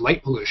far as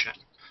light pollution.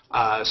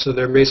 So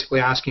they're basically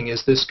asking,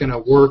 is this going to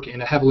work in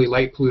a heavily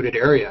light polluted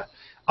area?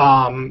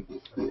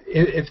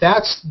 If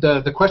that's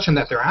the question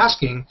that they're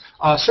asking,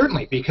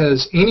 certainly,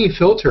 because any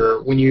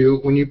filter, when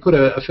you put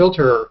a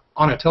filter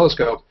on a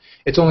telescope,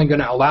 it's only going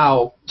to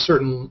allow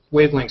certain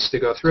wavelengths to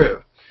go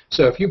through.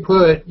 So if you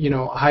put,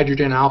 a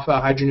hydrogen alpha,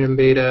 hydrogen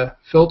beta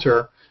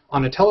filter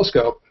on a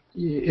telescope,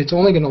 it's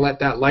only going to let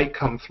that light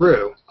come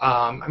through.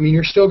 I mean,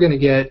 you're still going to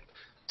get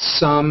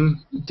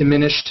some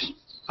diminished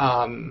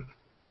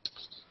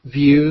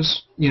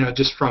views,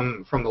 just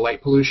from the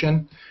light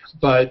pollution,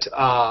 but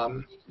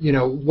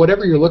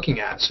whatever you're looking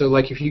at. So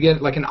like if you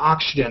get like an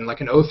oxygen,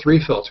 like an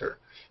O3 filter,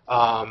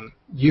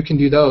 you can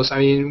do those. I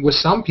mean, with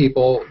some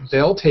people,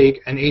 they'll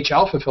take an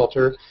H-alpha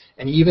filter,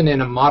 and even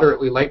in a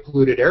moderately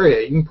light-polluted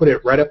area, you can put it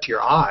right up to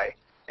your eye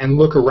and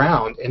look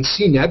around and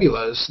see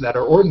nebulas that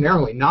are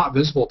ordinarily not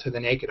visible to the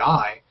naked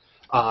eye,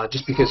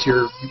 just because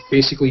you're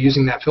basically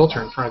using that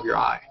filter in front of your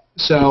eye.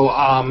 So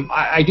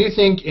I do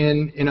think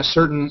in a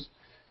certain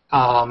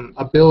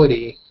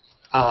ability,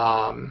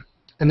 and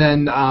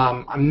then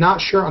I'm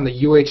not sure on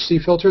the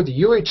UHC filter.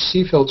 The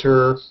UHC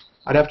filter,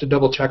 I'd have to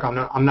double check.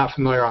 I'm not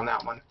familiar on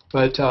that one.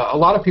 But a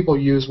lot of people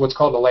use what's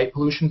called a light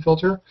pollution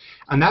filter,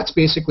 and that's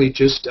basically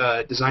just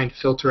designed to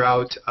filter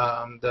out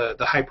the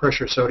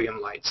high-pressure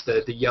sodium lights,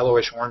 the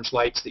yellowish-orange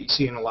lights that you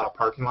see in a lot of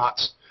parking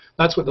lots.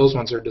 That's what those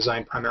ones are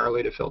designed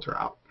primarily to filter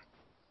out.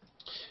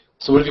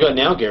 So what have you got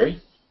now,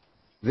 Gary?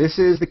 This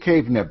is the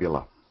Cave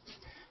Nebula,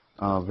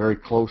 very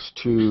close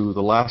to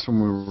the last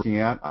one we were looking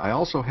at. I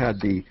also had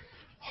the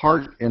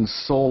Heart and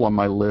Soul on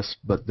my list,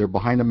 but they're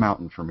behind a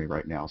mountain for me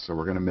right now, so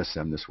we're going to miss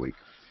them this week.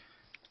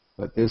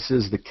 But this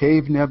is the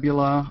Cave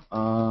Nebula.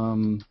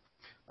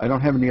 I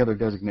don't have any other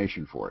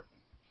designation for it.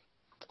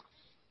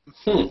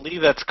 I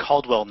believe that's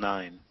Caldwell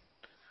 9.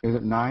 Is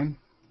it 9?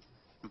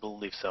 I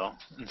believe so.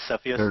 In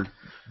Cepheus.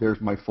 There's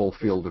my full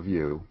field of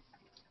view.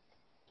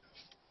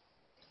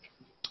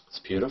 It's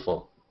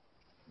beautiful.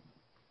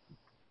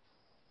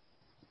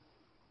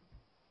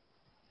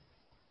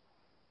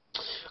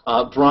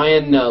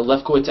 Brian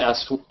Lefkowitz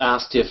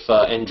asked if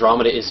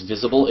Andromeda is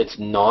visible. It's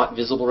not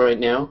visible right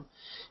now.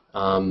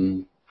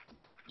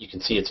 You can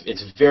see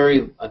it's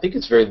very, I think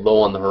it's very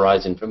low on the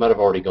horizon. It might have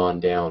already gone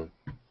down.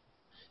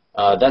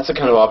 That's the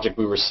kind of object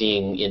we were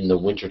seeing in the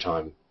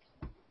wintertime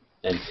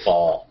and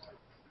fall.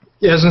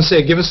 Yeah, I was going to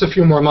say, give us a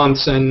few more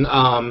months, and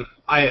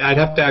I'd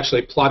have to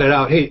actually plot it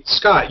out. Hey,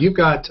 Scott, you've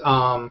got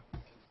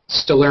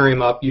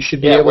Stellarium up. You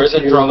should be able to... where's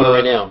Andromeda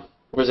right now?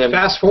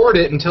 Fast forward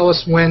it and tell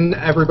us when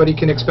everybody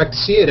can expect to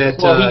see it at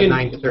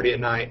 9:30 at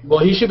night. Well,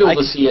 he should be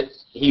able to see it.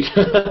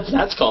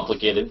 That's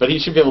complicated, but he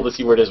should be able to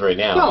see where it is right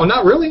now. No,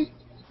 not really.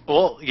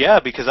 Well, yeah,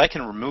 because I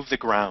can remove the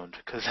ground,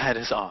 because that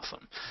is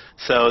awesome.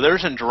 So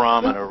there's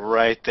Andromeda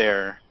right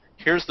there.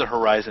 Here's the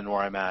horizon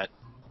where I'm at,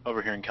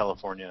 over here in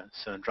California.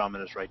 So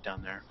Andromeda's right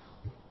down there.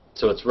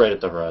 So it's right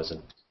at the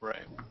horizon.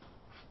 Right.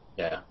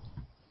 Yeah.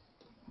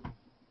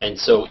 And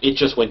so it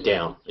just went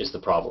down is the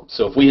problem.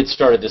 So if we had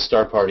started this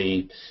star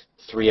party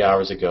 3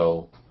 hours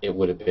ago, it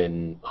would have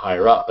been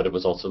higher up, but it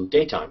was also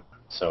daytime.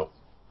 So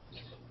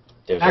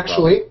there's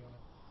actually,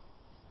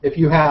 if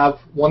you have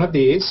one of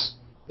these,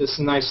 this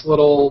nice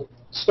little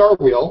star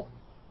wheel,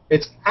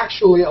 it's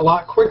actually a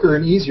lot quicker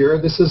and easier.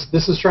 This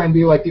is trying to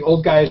be like the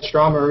old guy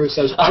astronomer who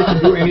says, I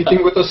can do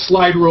anything with a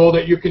slide rule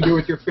that you can do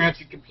with your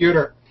fancy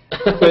computer.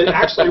 But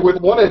actually, with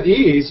one of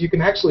these, you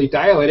can actually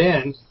dial it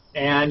in,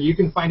 and you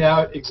can find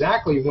out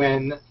exactly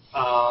when,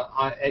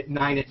 at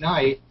 9 at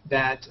night,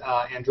 that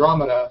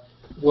Andromeda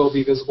will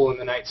be visible in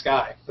the night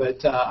sky.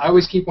 But I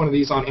always keep one of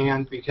these on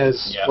hand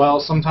because, well,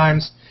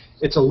 sometimes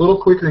it's a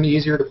little quicker and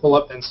easier to pull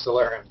up than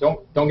Stellarium.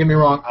 Don't get me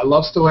wrong. I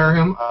love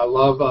Stellarium. I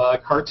love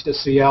carts to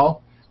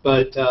CL.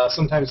 But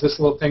sometimes this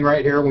little thing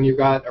right here, when you've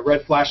got a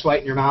red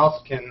flashlight in your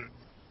mouth, can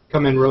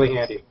come in really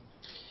handy.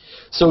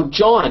 So,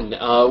 John,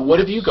 what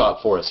have you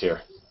got for us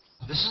here?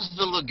 This is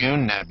the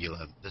Lagoon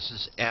Nebula. This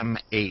is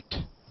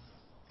M8.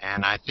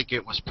 And I think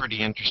it was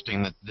pretty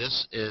interesting that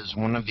this is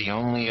one of the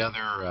only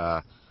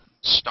other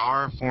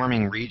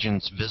star-forming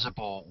regions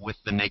visible with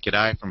the naked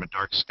eye from a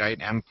dark sky,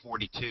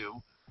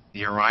 M42,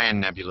 the Orion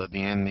Nebula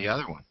being the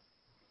other one.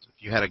 So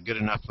if you had a good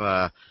enough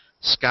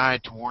sky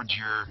towards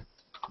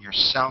your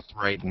south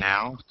right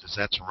now, because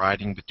that's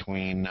riding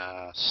between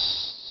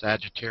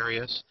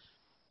Sagittarius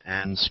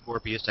and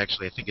Scorpius.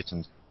 Actually, I think it's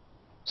in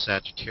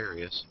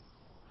Sagittarius.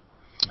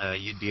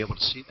 You'd be able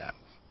to see that.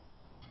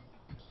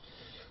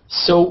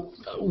 So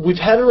we've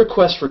had a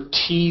request for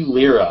T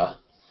Lyra,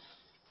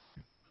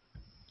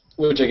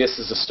 which I guess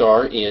is a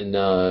star in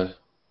Lyra.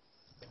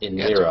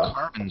 It's a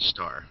carbon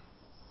star.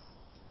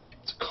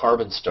 It's a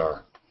carbon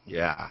star.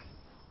 Yeah.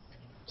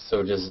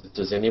 So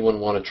does anyone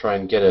want to try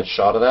and get a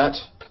shot of that?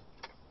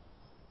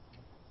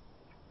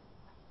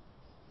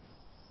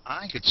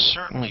 I could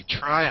certainly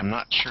try. I'm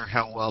not sure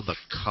how well the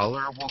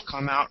color will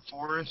come out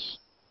for us.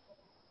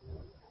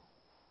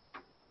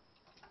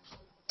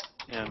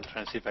 Yeah, I'm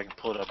trying to see if I can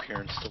pull it up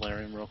here in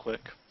Stellarium real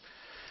quick.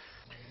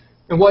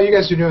 And while you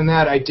guys are doing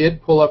that, I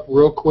did pull up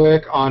real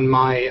quick on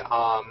my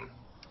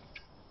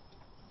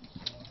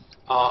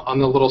on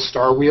the little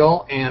star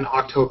wheel and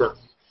October.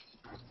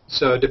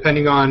 So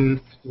depending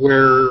on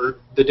where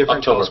the different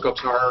October.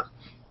 telescopes are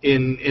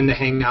in the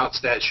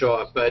Hangouts that show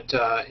up. But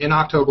in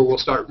October, we'll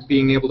start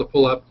being able to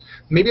pull up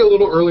maybe a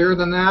little earlier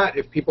than that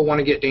if people want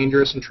to get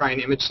dangerous and try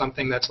and image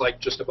something that's like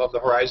just above the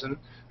horizon.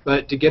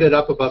 But to get it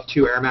up above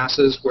 2 air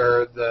masses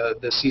where the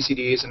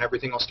CCDs and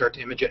everything will start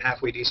to image it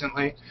halfway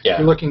decently, Yeah.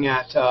 you're looking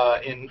at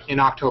in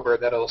October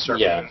that it'll start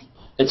Yeah. being.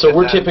 And so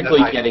we're that typically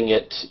height. getting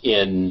it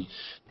in,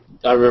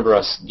 I remember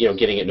us,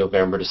 getting it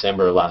November,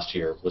 December last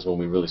year was when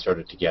we really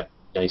started to get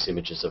nice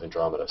images of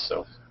Andromeda,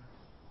 so.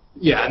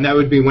 Yeah, and that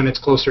would be when it's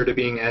closer to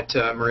being at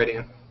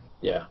meridian.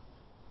 Yeah.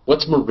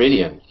 What's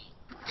meridian?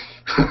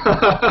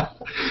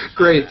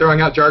 Great,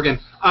 throwing out jargon.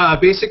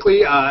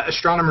 Basically,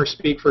 astronomers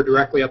speak for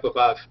directly up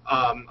above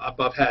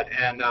head,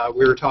 and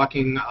we were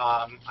talking,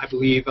 I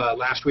believe,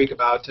 last week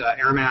about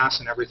air mass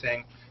and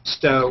everything.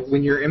 So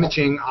when you're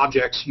imaging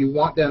objects, you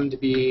want them to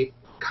be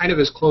kind of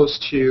as close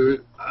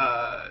to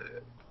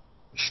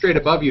straight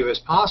above you as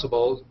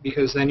possible,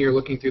 because then you're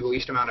looking through the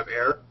least amount of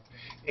air,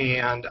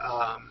 and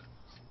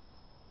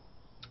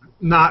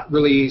not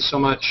really so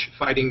much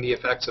fighting the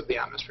effects of the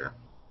atmosphere.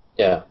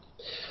 Yeah.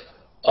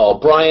 Oh,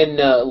 Brian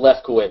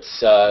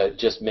Lefkowitz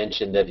just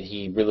mentioned that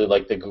he really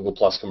liked the Google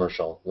Plus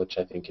commercial, which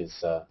I think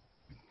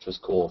was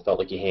cool. Felt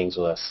like he hangs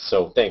with us.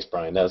 So thanks,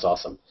 Brian. That was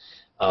awesome.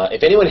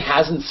 If anyone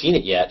hasn't seen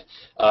it yet,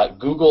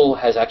 Google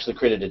has actually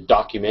created a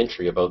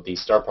documentary about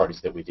these star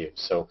parties that we do.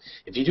 So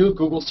if you do a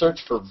Google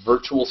search for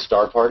virtual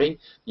star party,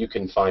 you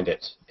can find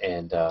it,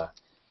 and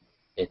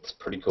it's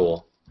pretty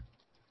cool.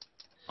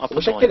 I'll I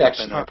wish put I the could link up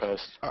actually. in our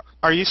post.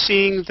 Are you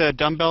seeing the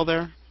dumbbell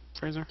there,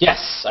 Fraser?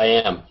 Yes, I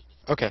am.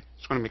 Okay,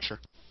 just want to make sure.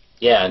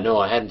 Yeah, no,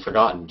 I hadn't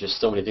forgotten. Just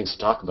so many things to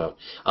talk about.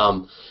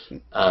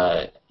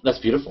 That's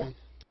beautiful.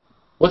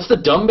 What's the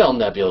dumbbell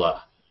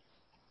nebula?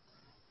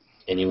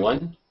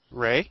 Anyone?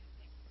 Ray?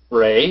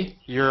 Ray?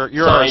 You're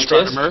our Scientist?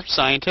 astronomer,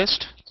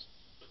 scientist.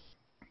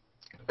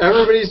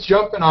 Everybody's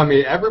jumping on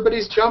me.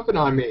 Everybody's jumping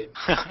on me.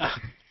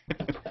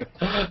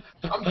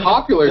 I'm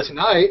popular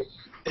tonight.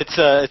 It's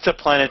a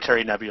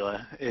planetary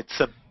nebula.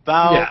 It's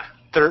about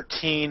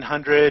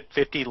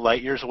 1,350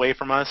 light years away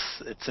from us.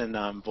 It's in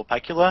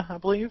Vulpecula, I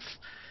believe.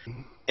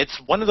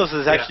 It's one of those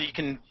that actually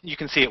you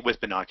can see it with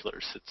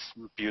binoculars. It's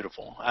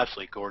beautiful,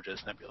 absolutely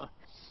gorgeous nebula.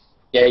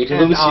 Yeah, you can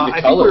really see the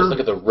I think colors. Look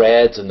at the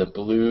reds and the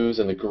blues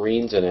and the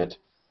greens in it.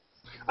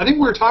 I think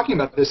we were talking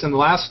about this in the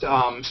last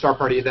star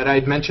party, that I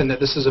had mentioned that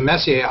this is a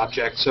Messier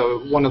object,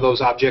 so one of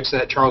those objects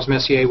that Charles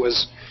Messier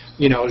was,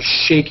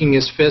 shaking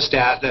his fist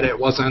at, that it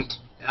wasn't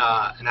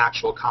an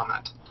actual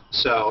comet.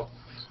 So,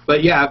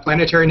 but yeah,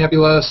 planetary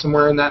nebula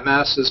somewhere in that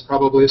mess is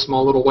probably a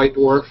small little white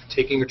dwarf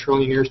taking 1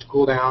 trillion years to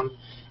cool down.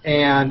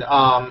 And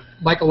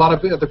like a lot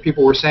of other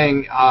people were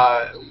saying,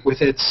 with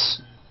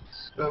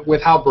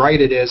how bright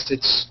it is,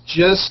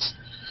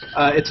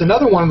 it's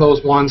another one of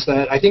those ones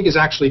that I think is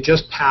actually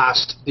just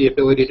past the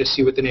ability to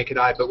see with the naked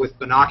eye, but with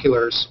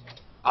binoculars,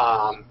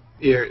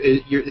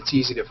 it's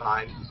easy to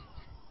find.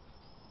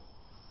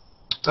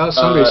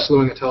 Somebody's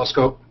slewing a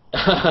telescope.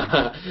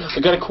 I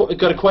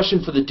got a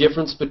question for the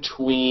difference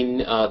between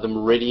the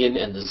meridian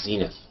and the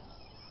zenith.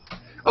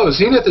 Oh,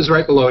 zenith is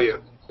right below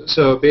you.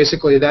 So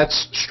basically,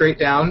 that's straight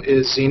down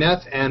is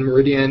zenith, and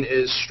meridian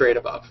is straight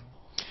above.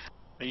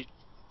 Are you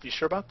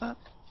sure about that?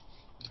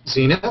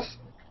 Zenith?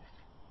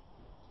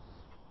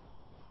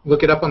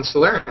 Look it up on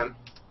Stellarium.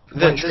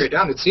 Going straight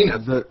down, it's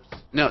zenith.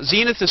 No,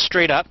 zenith is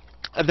straight up.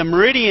 The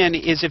meridian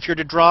is if you're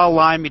to draw a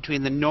line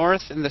between the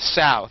north and the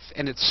south,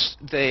 and it's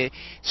the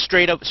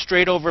straight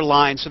over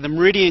line. So the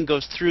meridian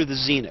goes through the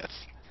zenith.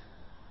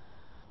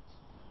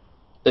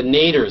 The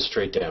nadir is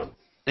straight down.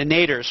 The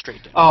nadir is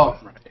straight down. Oh,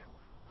 right.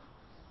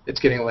 It's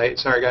getting late.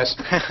 Sorry, guys.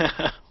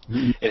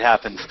 It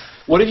happens.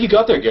 What have you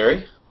got there,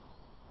 Gary?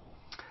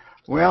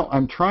 Well,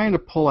 I'm trying to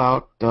pull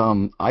out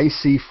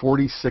IC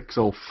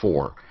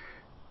 4604,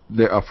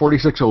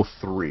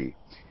 4603,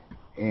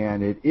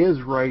 and it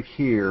is right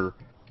here,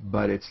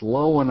 but it's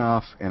low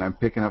enough, and I'm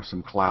picking up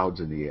some clouds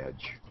in the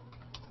edge.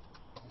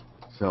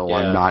 So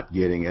I'm not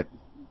getting it.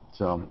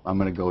 So I'm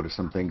going to go to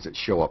some things that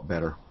show up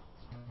better.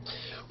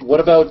 What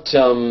about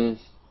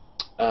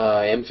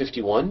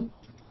M51?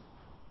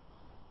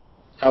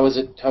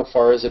 How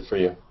far is it for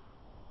you?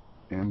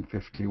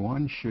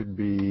 M51 should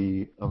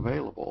be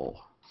available.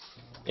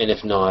 And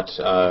if not,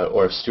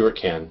 or if Stuart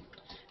can,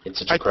 it's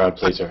such a crowd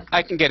pleaser.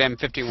 I can get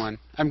M51.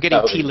 I'm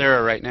getting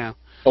Teale right now.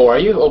 Oh, are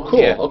you? Oh, cool.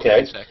 Yeah,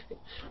 okay.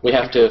 We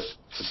have to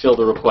fulfill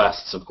the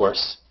requests, of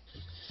course.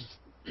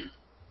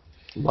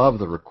 Love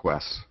the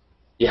requests.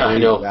 Yeah, I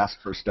know. Ask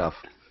for stuff.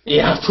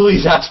 Yeah,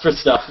 please ask for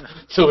stuff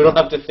so we don't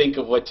have to think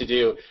of what to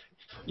do.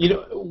 You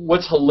know,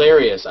 what's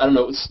hilarious, I don't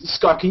know,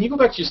 Scott, can you go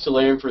back to your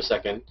Stellarium for a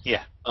second?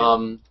 Yeah.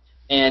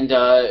 And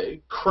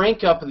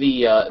crank up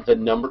the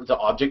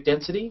object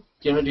density.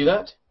 Do you know how to do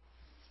that?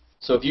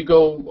 So if you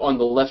go on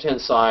the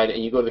left-hand side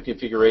and you go to the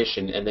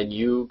configuration, and then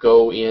you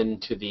go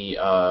into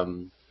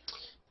the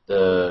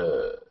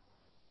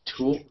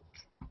tool.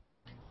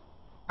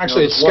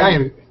 Actually, it's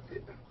Sky.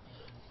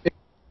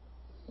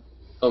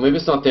 Oh, maybe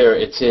it's not there.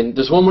 It's in.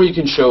 There's one where you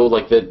can show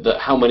like the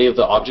how many of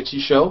the objects you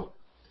show.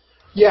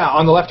 Yeah,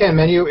 on the left-hand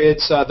menu,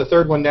 it's the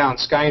third one down,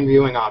 Sky and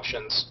Viewing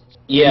Options.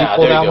 Yeah, you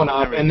pull there that you go. one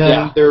up, and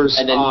then there's...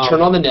 And then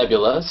turn on the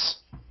nebulas,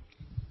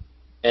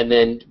 and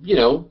then,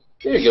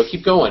 there you go,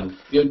 keep going.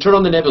 Turn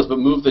on the nebulas, but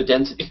move the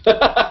density.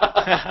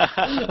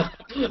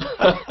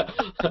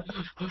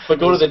 But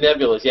go to the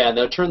nebulas, yeah,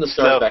 now turn the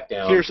stars back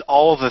down. Here's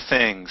all the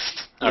things,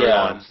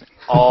 everyone. Yeah.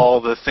 All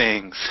the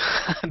things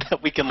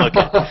that we can look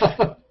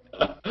at.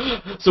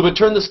 So, but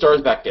turn the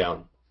stars back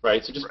down,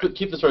 right? So just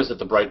keep the stars at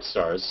the bright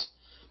stars,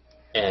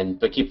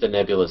 but keep the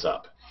nebulas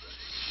up.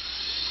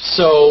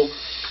 So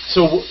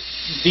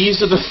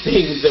these are the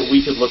things that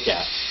we could look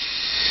at,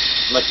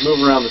 like move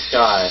around the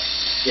sky.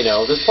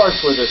 There's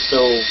parts where they're so.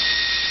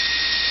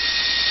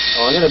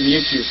 Oh, I'm gonna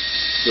mute you,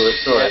 Stuart.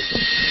 Sorry.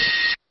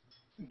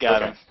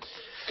 Got him.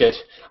 Good.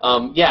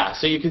 Yeah.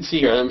 So you can see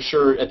here. I'm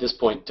sure at this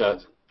point.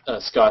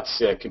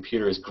 Scott's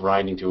computer is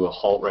grinding to a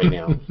halt right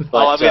now.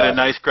 But, I've got a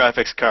nice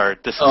graphics card.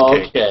 This is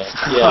okay. Yeah.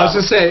 I was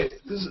going to say,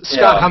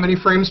 Scott, how many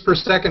frames per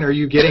second are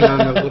you getting on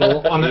the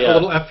little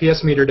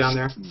FPS meter down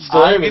there?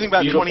 I'm getting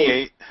about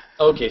 28.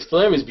 Okay,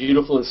 Stellarium is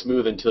beautiful and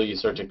smooth until you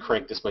start to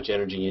crank this much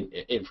energy and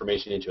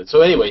information into it.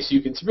 So anyway, so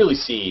you can really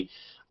see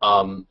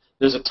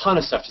there's a ton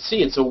of stuff to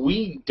see, and so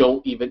we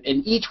don't even,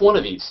 and each one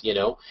of these,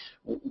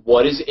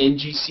 what is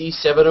NGC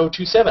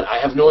 7027? I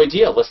have no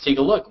idea. Let's take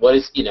a look. What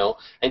is,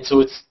 and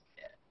so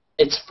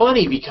it's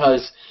funny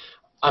because,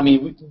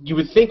 you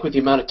would think with the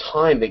amount of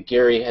time that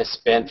Gary has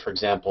spent, for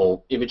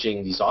example,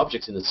 imaging these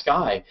objects in the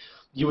sky,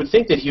 you would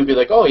think that he would be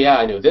like, oh yeah,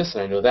 I know this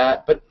and I know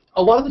that. But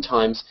a lot of the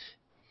times,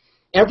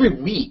 every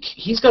week,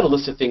 he's got a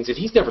list of things that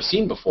he's never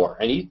seen before,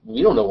 and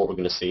we don't know what we're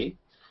going to see.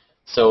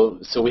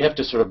 So we have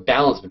to sort of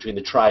balance between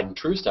the tried and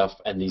true stuff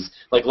and these.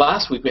 Like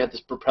last week, we had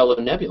this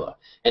Propeller Nebula,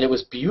 and it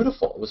was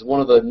beautiful. It was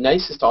one of the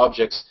nicest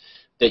objects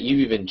that you've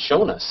even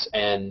shown us.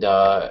 And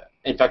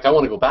in fact, I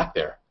want to go back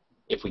there.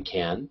 If we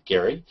can,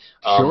 Gary,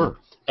 sure.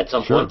 At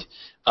some point,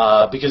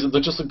 because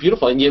it just looked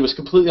beautiful, and it was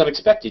completely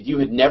unexpected. You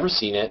had never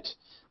seen it.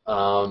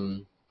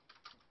 The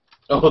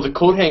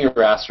coat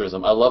hanger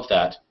asterism, I love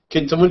that.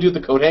 Can someone do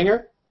the coat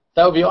hanger?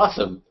 That would be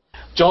awesome.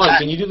 John,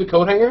 can you do the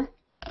coat hanger?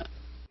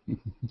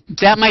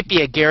 That might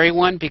be a Gary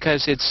one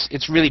because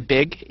it's really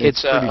big.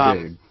 It's pretty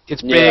big.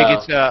 It's big.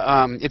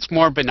 Yeah. It's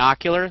more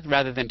binocular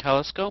rather than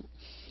telescope.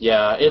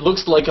 Yeah, it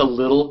looks like a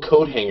little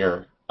coat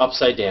hanger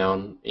upside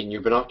down in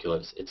your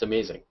binoculars. It's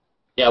amazing.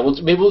 Yeah,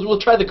 we'll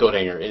try the coat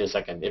hanger in a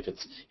second if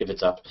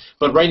it's up.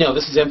 But right now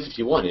this is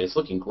M51 and it's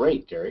looking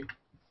great, Gary.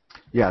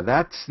 Yeah,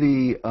 that's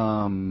the.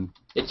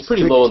 It's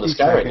pretty low in the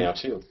sky right now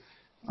too.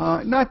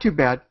 Not too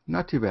bad.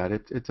 Not too bad.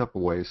 It's up a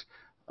ways.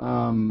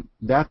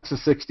 That's a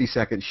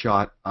 60-second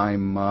shot.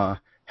 I'm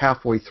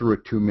halfway through a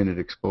 2-minute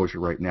exposure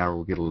right now.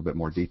 We'll get a little bit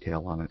more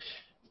detail on it.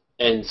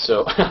 And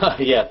so,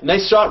 yeah,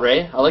 nice shot,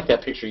 Ray. I like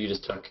that picture you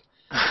just took.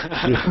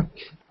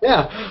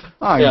 Yeah.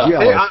 I'm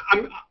jealous.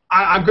 Hey,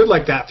 I'm good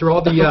like that. Through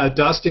all the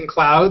dust and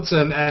clouds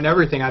and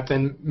everything, I've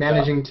been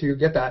managing to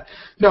get that.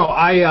 No,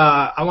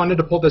 I wanted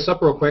to pull this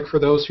up real quick for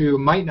those who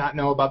might not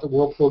know about the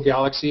Whirlpool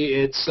Galaxy.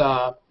 It's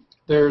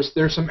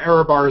there's some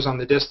error bars on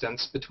the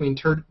distance between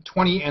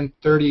 20 and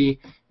 30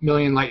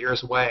 million light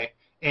years away,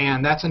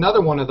 and that's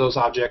another one of those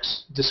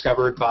objects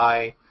discovered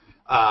by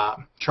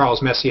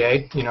Charles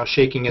Messier.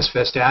 Shaking his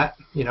fist at.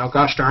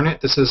 Gosh darn it,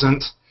 this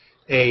isn't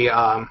a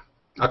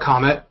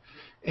comet,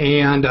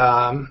 and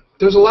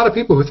there's a lot of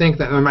people who think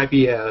that there might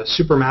be a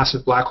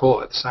supermassive black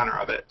hole at the center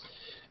of it.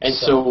 And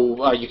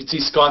so you can see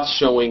Scott's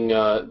showing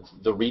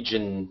the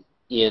region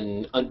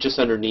in just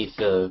underneath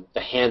the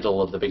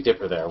handle of the Big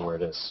Dipper there, where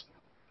it is,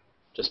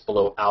 just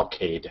below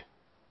Alcade.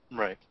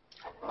 Right.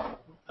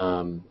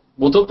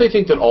 Well, don't they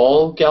think that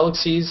all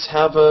galaxies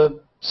have a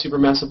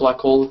supermassive black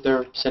hole at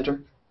their center?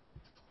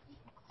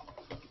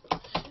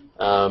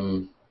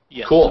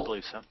 Yes, cool. I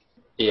believe so.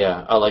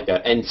 Yeah, I like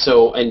that. And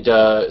so,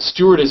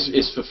 Stuart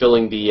is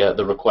fulfilling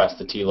the request,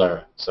 the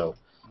Teale. So,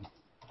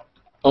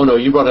 oh no,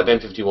 you brought up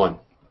M51.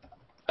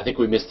 I think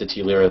we missed the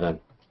Teale then.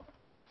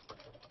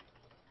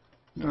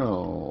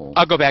 No.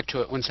 I'll go back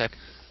to it. 1 sec.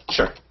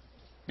 Sure.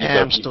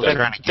 I'm still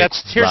trying to get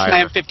Here's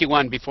my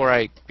M51 before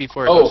it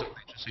goes.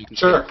 So you can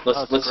sure.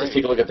 Let's just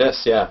take a look at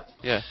this. Yeah.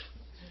 Yeah.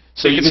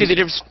 So you can see the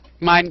difference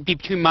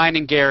between mine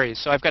and Gary's.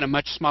 So I've got a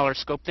much smaller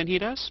scope than he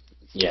does.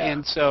 Yeah.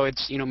 And so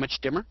it's much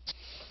dimmer.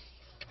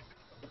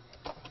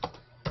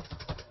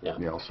 Yeah.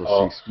 You also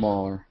see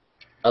smaller.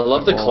 I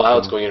love the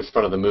clouds going in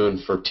front of the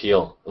moon for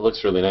Teale. It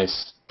looks really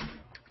nice.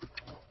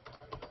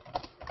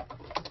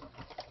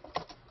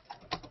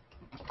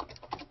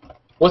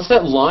 What's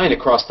that line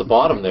across the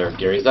bottom there,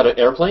 Gary? Is that an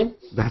airplane?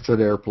 That's an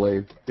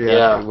airplane.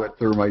 Yeah. I went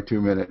through my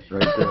 2-minute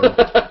right there.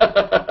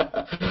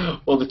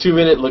 Well, the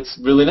 2-minute looks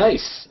really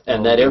nice,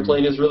 and that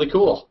airplane is really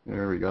cool.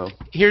 There we go.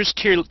 Here's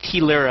Teale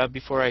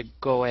before I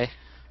go away.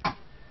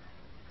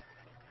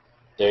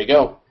 There you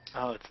go.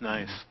 Oh, it's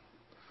nice.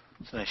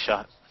 It's a nice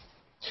shot.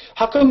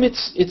 How come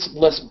it's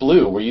less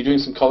blue? Were you doing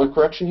some color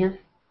correction here?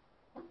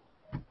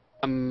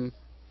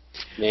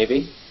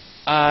 Maybe.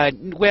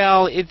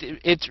 Well,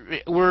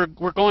 we're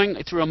going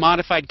through a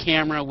modified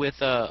camera with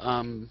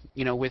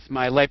with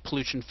my light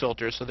pollution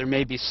filter, so there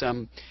may be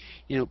some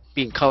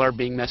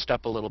being messed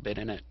up a little bit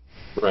in it.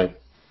 Right.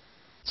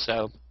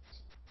 So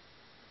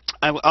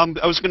I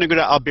was going to go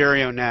to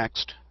Alberio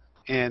next,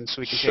 and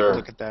so we can take a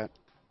look at that.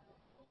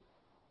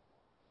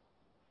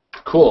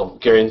 Cool,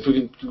 Gary. If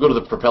we could go to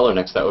the propeller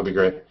next, that would be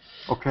great.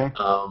 Okay.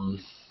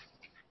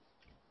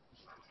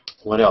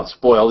 What else?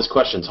 Boy, all these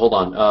questions. Hold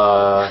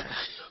on.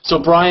 So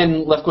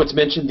Brian Lefkowitz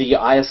mentioned the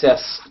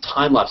ISS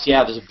time-lapse.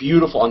 Yeah, there's a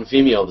beautiful, on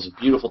Vimeo, there's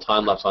a beautiful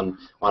time-lapse on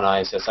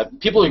ISS.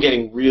 People are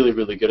getting really,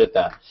 really good at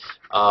that.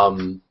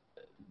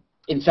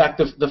 In fact,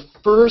 the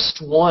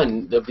first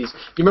one of these,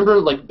 you remember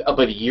like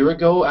about a year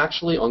ago,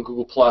 actually, on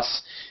Google+,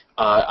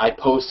 I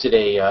posted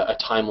a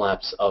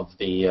time-lapse of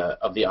the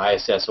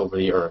ISS over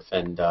the Earth,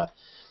 and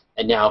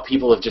now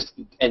people have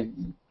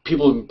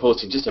been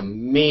posting just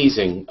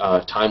amazing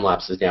time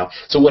lapses now.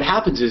 So what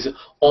happens is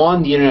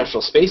on the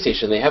International Space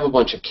Station, they have a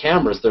bunch of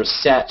cameras that are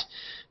set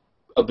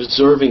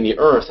observing the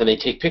Earth, and they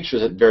take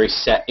pictures at very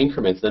set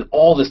increments. Then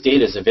all this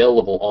data is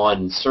available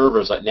on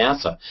servers at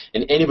NASA,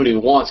 and anybody who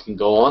wants can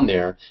go on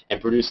there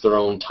and produce their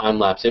own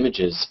time-lapse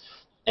images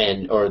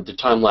or the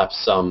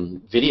time-lapse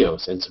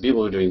videos. And so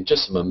people are doing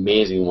just some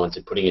amazing ones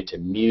and putting it to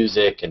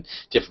music and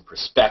different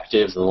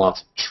perspectives and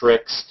lots of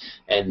tricks,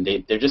 and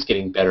they're just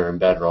getting better and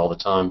better all the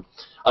time.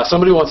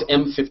 Somebody wants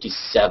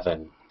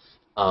M57.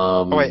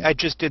 Wait, I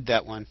just did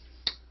that one.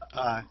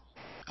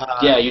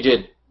 Yeah, you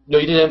did. No,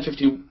 you did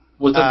M50.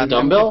 Was that the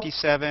dumbbell?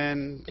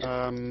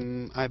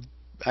 M57.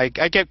 I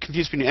get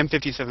confused between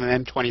M57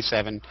 and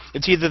M27.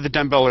 It's either the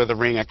dumbbell or the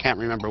ring. I can't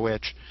remember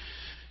which.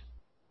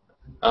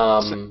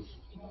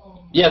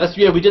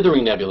 Yeah, we did the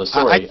Ring Nebula.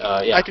 Sorry.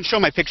 Yeah. I can show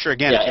my picture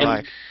again if you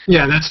like.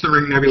 Yeah, that's the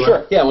Ring Nebula.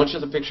 Sure. Yeah, why don't you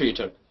show the picture you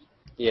took?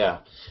 Yeah.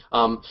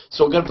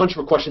 So we've got a bunch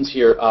of questions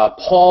here.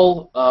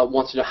 Paul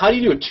wants to know, how do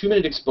you do a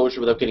 2-minute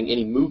exposure without getting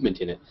any movement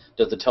in it?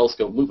 Does the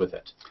telescope move with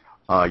it?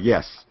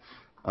 Yes.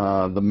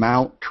 The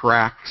mount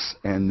tracks,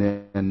 and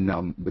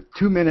then with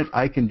 2-minute,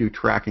 I can do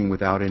tracking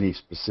without any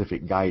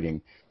specific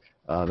guiding.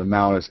 The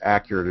mount is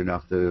accurate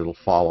enough that it'll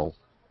follow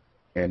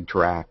and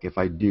track. If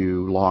I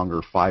do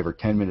longer 5 or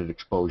 10-minute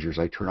exposures,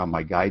 I turn on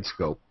my guide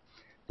scope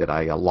that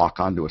I lock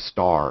onto a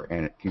star,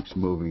 and it keeps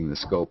moving the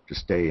scope to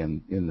stay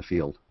in the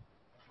field.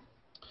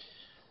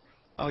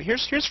 Oh,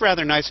 here's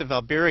rather nice of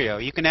Alberio.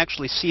 You can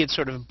actually see it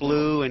sort of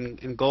blue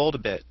and gold a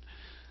bit.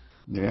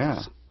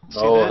 Yeah.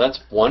 Oh, that's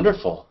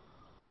wonderful.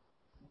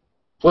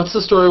 What's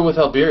the story with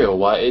Alberio?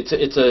 Why it's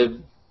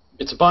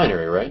a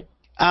binary, right?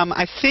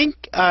 I think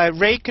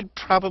Ray could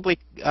probably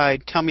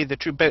tell me the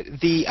truth, but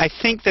I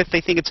think that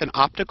they think it's an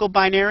optical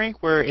binary,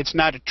 where it's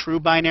not a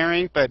true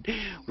binary, but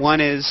one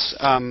is,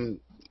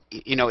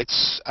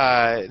 it's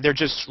they're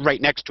just right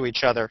next to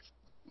each other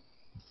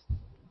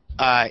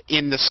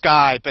in the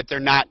sky, but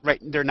they're not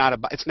right.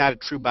 It's not a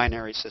true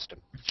binary system.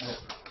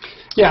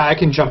 Yeah, I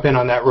can jump in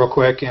on that real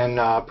quick and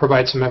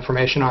provide some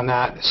information on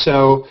that.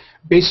 So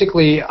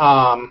basically,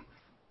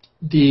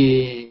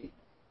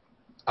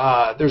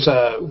 there's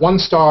one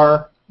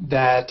star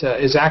that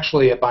is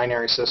actually a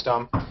binary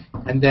system,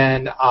 and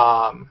then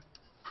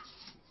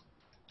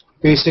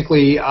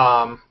basically,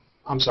 I'm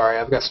sorry,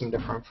 I've got some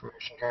different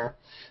information here.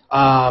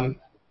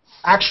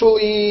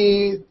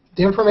 Actually,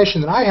 the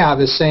information that I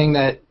have is saying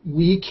that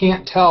we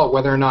can't tell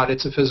whether or not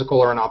it's a physical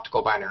or an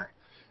optical binary.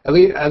 At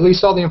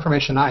least all the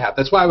information I have.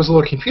 That's why I was a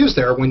little confused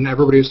there when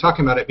everybody was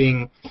talking about it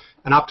being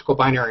an optical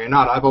binary or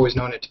not. I've always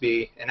known it to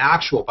be an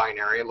actual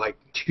binary, like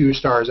two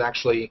stars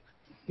actually,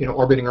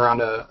 orbiting around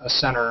a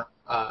center,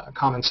 a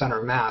common center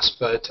of mass.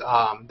 But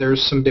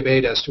there's some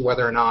debate as to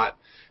whether or not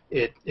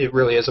it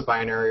really is a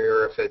binary,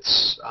 or if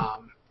it's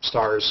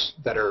stars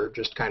that are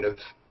just kind of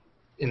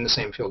in the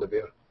same field of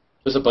view.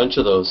 There's a bunch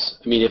of those.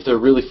 I mean, if they're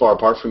really far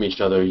apart from each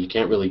other, you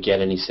can't really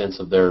get any sense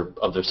of their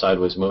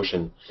sideways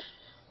motion.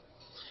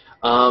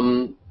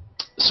 So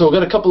we've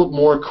got a couple of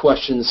more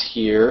questions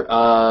here.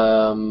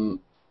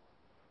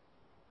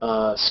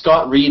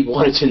 Scott Reed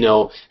wanted to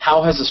know,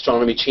 how has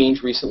astronomy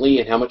changed recently,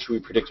 and how much do we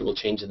predict it will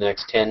change in the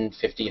next 10,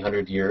 50,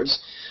 100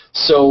 years?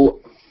 So,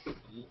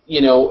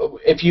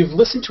 if you've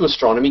listened to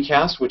Astronomy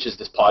Cast, which is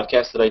this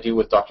podcast that I do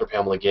with Dr.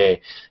 Pamela Gay,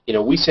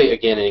 we say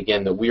again and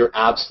again that we are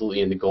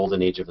absolutely in the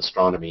golden age of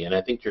astronomy, and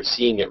I think you're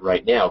seeing it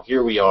right now.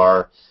 Here we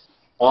are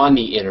on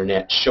the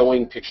internet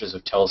showing pictures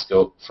of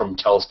from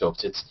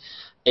telescopes.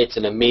 It's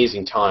an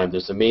amazing time.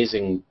 There's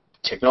amazing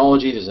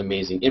technology, there's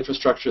amazing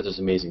infrastructure, there's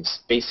amazing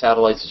space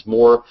satellites, there's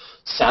more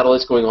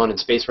satellites going on in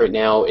space right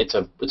now. It's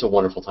a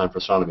wonderful time for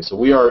astronomy. So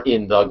we are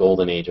in the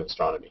golden age of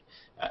astronomy.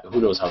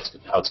 Who knows how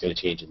it's going to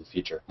change in the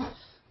future.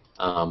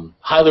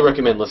 Highly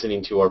recommend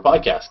listening to our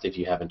podcast if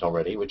you haven't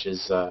already, which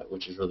is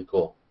really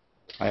cool.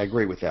 I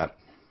agree with that.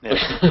 Yeah.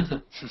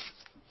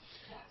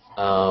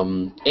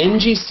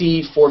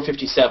 NGC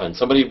 457.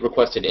 Somebody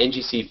requested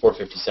NGC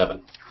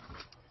 457.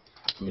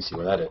 Let me see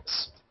where that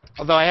is.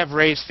 Although I have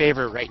Ray's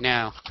favorite right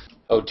now.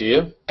 Oh, do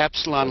you?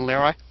 Epsilon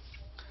Lyrae.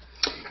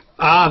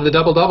 The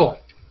double-double.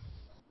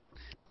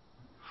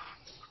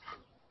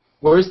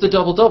 Where's the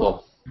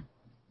double-double?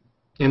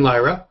 In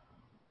Lyra.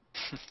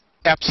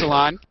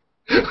 Epsilon.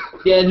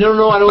 Yeah,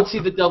 no, I don't see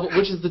the double.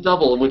 Which is the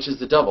double and which is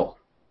the double?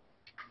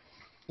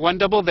 one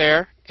double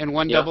there, and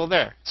one double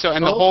there. So,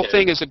 and the whole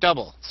thing is a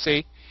double.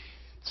 See?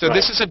 So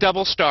this is a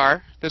double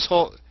star. This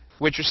whole,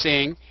 what you're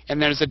seeing,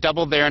 and there's a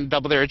double there and a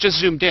double there. It just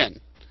zoomed in.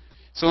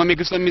 So let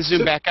me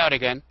zoom back out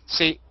again.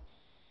 See?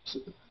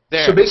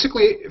 There. So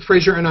basically,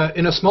 Fraser,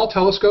 in a small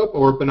telescope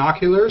or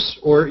binoculars,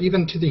 or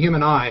even to the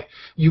human eye,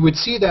 you would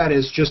see that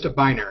as just a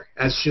binary,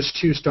 as just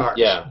two stars.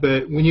 Yeah.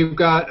 But when you've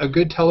got a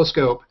good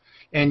telescope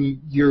and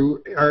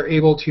you are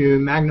able to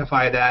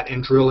magnify that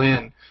and drill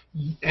in,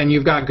 and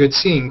you've got good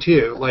seeing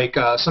too, like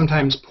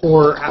sometimes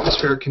poor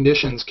atmospheric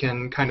conditions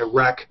can kind of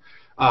wreck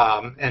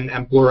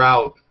and blur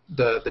out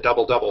the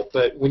double-double.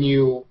 But when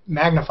you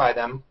magnify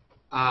them,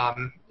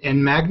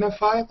 and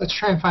magnify, let's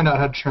try and find out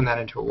how to turn that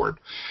into a word.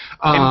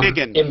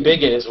 Embiggen.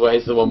 Embiggen is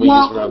the one we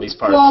use around these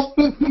parts. Well,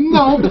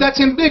 but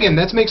that's embiggen.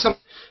 That makes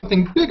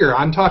something bigger.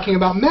 I'm talking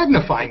about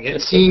magnifying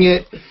it, seeing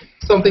it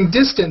something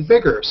distant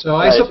bigger. So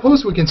I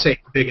suppose we can say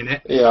embiggen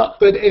it. Yeah.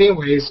 But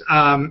anyways,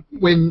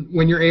 when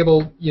you're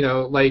able,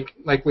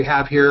 like we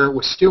have here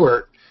with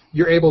Stuart,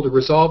 you're able to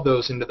resolve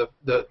those into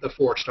the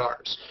 4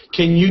 stars.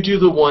 Can you do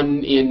the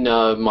one in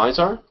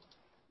Mizar?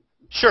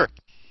 Sure.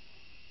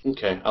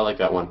 Okay, I like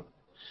that one.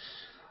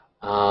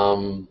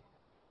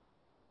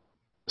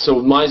 So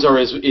Mizar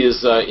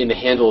is in the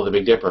handle of the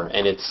Big Dipper,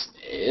 and it's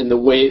in the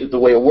way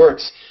it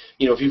works.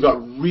 If you've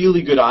got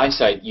really good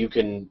eyesight, you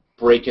can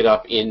break it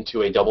up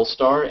into a double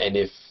star, and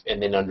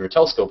then under a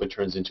telescope, it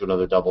turns into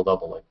another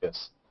double-double like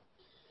this.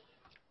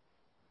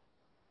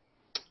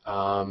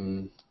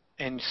 And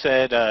you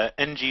said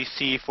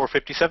NGC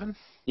 457?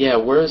 Yeah,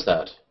 where is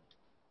that?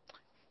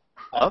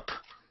 Up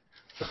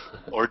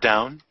or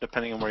down,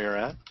 depending on where you're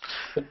at.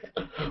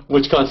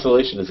 Which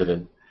constellation is it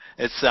in?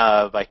 It's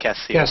by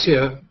Cassiopeia.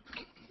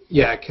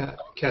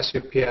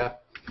 Cassiopeia.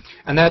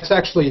 And that's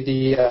actually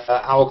the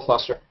Owl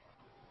cluster.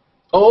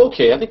 Oh,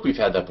 okay. I think we've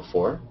had that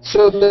before.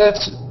 So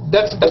that's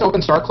an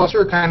open star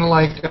cluster, kind of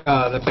like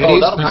the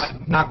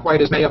Pleiades. Not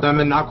quite as many of them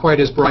and not quite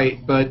as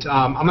bright. But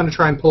I'm going to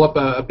try and pull up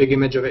a big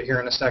image of it here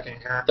in a second.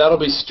 Here. That'll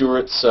be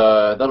Stuart's.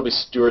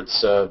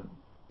 Bag,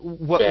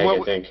 I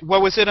think.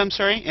 What was it? I'm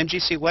sorry.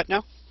 NGC what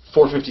now?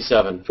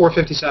 457.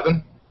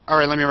 457. All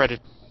right. Let me write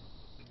it.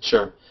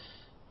 Sure.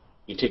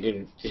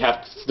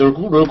 The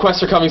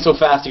requests are coming so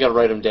fast, you got to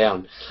write them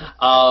down.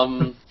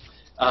 Oh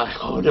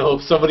no!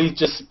 Somebody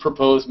just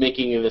proposed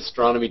making an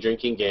astronomy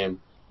drinking game.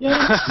 Yeah.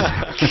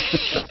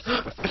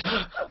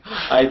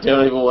 I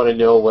don't even want to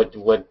know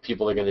what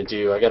people are going to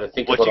do. I got to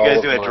think about all of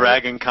What you guys do at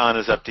Dragon Con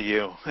is up to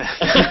you.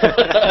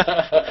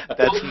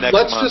 That's next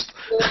month.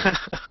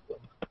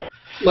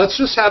 Let's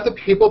just have the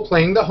people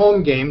playing the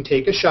home game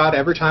take a shot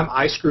every time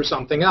I screw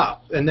something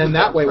up, and then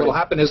that way what will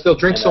happen is they'll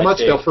drink so much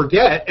they'll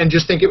forget and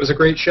just think it was a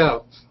great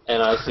show.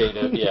 And I say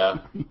that, yeah.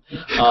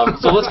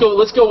 So let's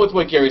go with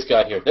what Gary's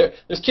got here.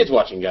 There's kids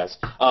watching, guys.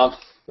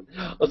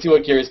 Let's see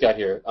what Gary's got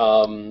here.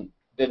 And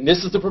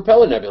this is the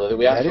Propeller Nebula that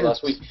we asked for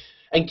last week.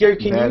 And Gary,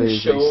 can you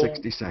show? That is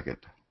a 60-second.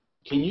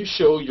 Can you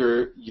show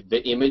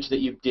the image that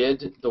you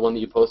did, the one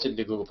that you posted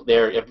into Google?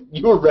 There,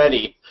 you were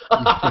ready.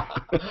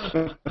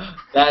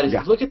 That is.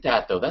 Yeah. Look at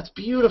that, though. That's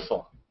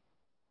beautiful.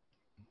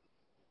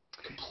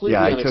 Completely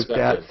unexpected.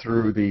 I took that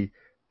through the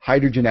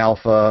hydrogen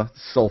alpha,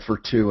 sulfur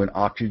 2, and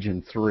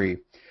oxygen 3,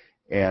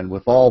 and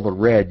with all the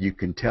red, you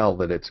can tell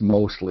that it's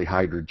mostly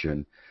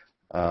hydrogen.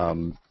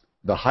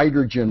 The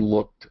hydrogen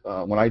looked,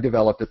 when I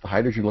developed it, the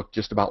hydrogen looked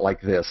just about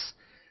like this.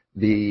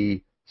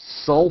 The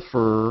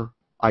sulfur,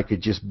 I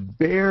could just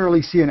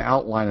barely see an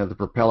outline of the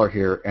propeller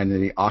here, and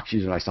then the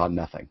oxygen, I saw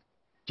nothing,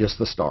 just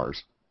the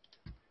stars.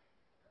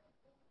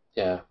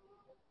 Yeah.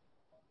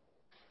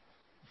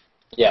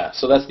 Yeah,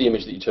 so that's the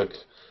image that you took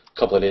a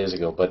couple of days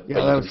ago. But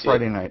that was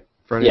Friday night.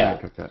 Friday night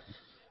I took that.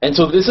 And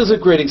so this is a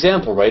great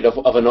example, right,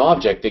 of an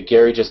object that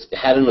Gary just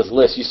had on his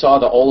list. You saw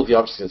all of the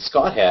objects that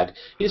Scott had.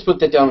 He just put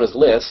that down on his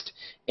list,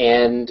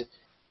 and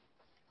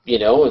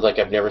like,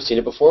 I've never seen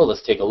it before.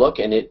 Let's take a look,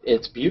 and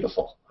it's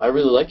beautiful. I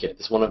really like it.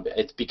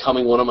 It's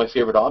becoming one of my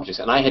favorite objects,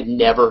 and I had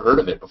never heard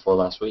of it before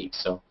last week.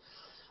 So,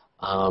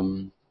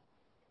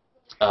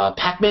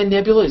 Pac-Man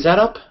Nebula, is that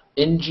up?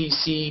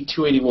 NGC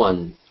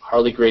 281.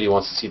 Harley Grady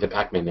wants to see the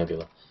Pac-Man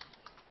Nebula.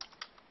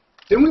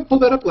 Didn't we pull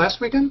that up last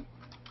weekend?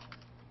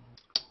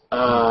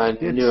 No.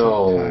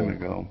 Some time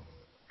ago.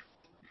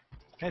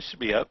 It should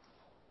be up.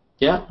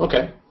 Yeah.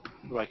 Okay.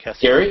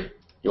 Gary,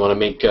 you want to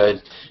make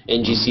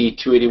NGC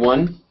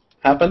 281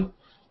 happen?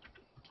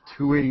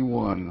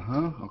 281,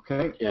 huh?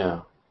 Okay.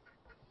 Yeah.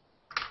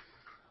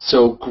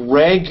 So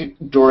Greg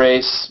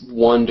Dorais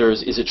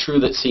wonders, is it true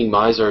that seeing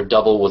Mizar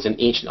double was an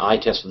ancient eye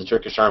test for the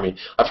Turkish army?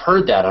 I've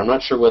heard that. I'm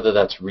not sure whether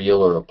that's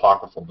real or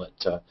apocryphal, but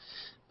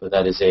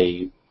that is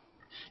if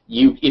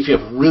you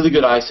have really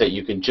good eyesight,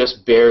 you can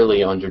just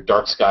barely under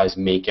dark skies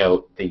make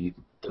out the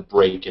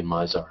break in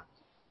Mizar.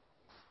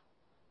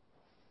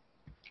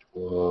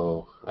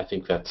 Whoa, I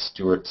think that's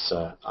Stuart's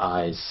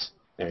eyes.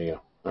 There you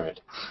go. All right.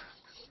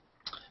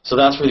 So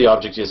that's where the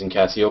object is in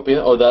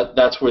Cassiopeia. Oh,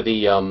 that's where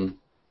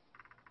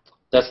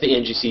that's the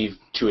NGC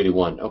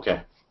 281.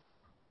 Okay.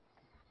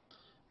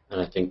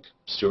 And I think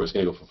Stuart's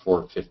going to go for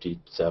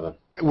 457.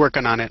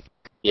 Working on it.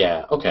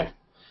 Yeah. Okay.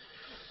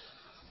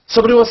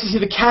 Somebody wants to see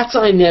the Cat's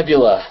Eye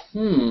Nebula.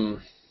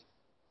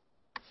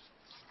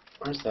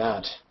 Where's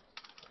that?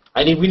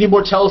 We need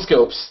more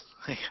telescopes.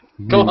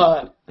 Come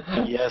on.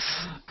 Yes.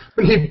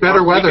 We need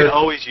better weather. We could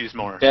always use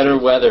more. Better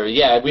weather.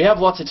 Yeah, we have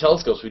lots of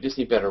telescopes. We just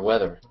need better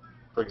weather.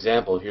 For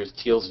example, here's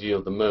Teale's view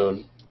of the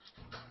moon.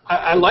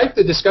 I like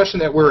the discussion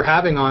that we were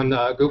having on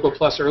Google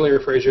Plus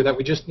earlier, Fraser, that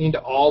we just need to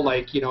all,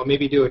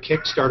 maybe do a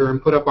Kickstarter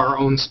and put up our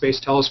own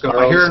space telescope.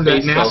 I hear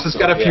that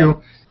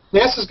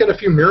NASA's got a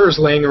few mirrors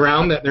laying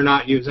around that they're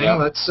not using. Yeah.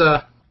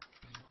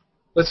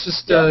 Let's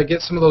just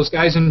get some of those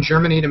guys in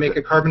Germany to make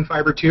a carbon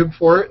fiber tube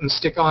for it and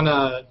stick on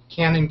a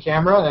Canon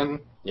camera. And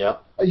you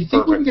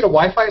think we can get a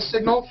Wi-Fi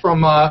signal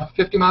from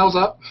 50 miles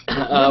up?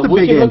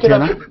 We can hook it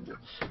up.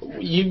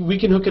 We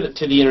can hook it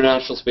to the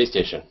International Space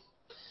Station.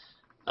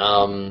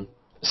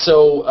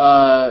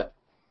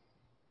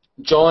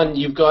 John,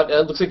 you've got.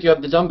 Looks like you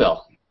have the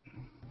dumbbell.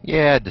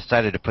 Yeah, I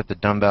decided to put the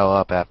dumbbell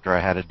up after I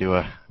had to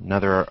do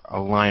another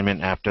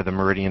alignment after the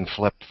meridian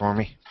flipped for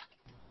me.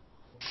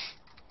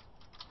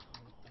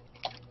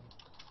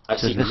 I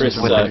see this Chris.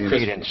 Is with the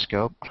 8-inch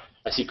scope.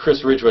 I see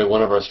Chris Ridgway,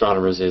 one of our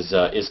astronomers,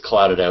 is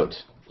clouded out,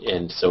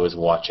 and so is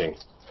watching.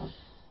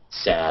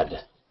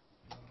 Sad.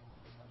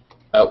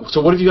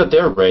 So what have you got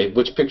there, Ray?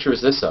 Which picture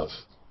is this of?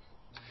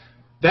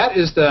 That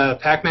is the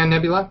Pac-Man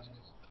Nebula.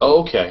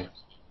 Oh, okay.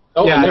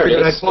 Oh, yeah, there I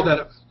figured it is. I'd pull that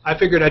up. I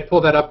figured I'd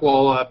pull that up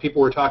while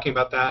people were talking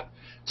about that.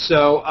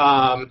 So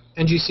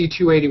NGC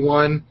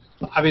 281.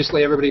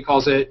 Obviously, everybody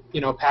calls it,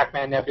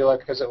 Pac-Man Nebula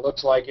because it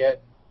looks like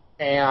it,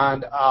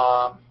 and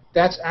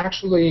that's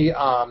actually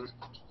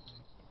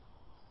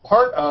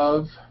part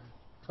of,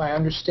 if I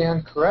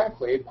understand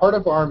correctly, part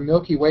of our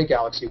Milky Way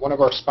galaxy, one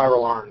of our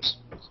spiral arms.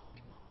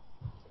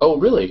 Oh,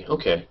 really?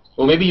 Okay.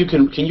 Well, maybe you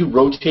can you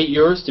rotate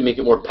yours to make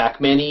it more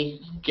Pac-Man-y,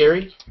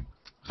 Gary?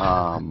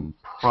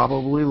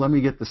 Probably. Let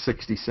me get the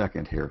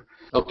 60-second here.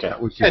 Okay.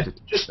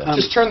 Just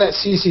turn that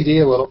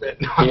CCD a little bit.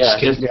 No,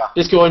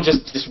 just go and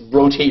just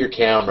rotate your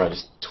camera.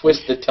 Just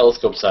twist the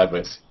telescope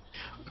sideways.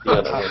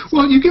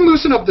 Well, you can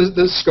loosen up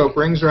the scope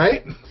rings,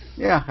 right?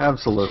 Yeah,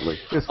 absolutely.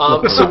 No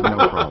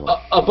problem.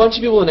 A bunch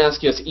of people have been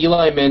asking us,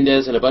 Eli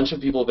Mendez and a bunch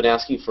of people have been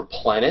asking for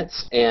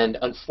planets, and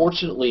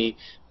unfortunately,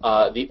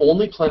 the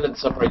only planet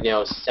that's up right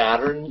now is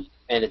Saturn,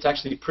 and it's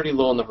actually pretty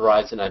low on the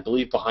horizon, I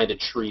believe behind a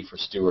tree for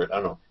Stuart. I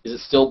don't know. Is it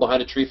still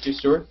behind a tree for you,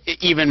 Stuart?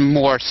 Even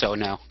more so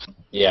now.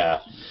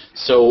 Yeah.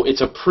 So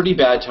it's a pretty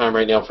bad time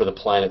right now for the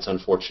planets,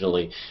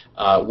 unfortunately.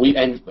 We've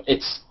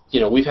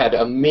had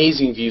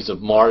amazing views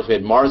of Mars. We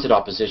had Mars at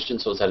opposition,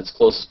 so it's at its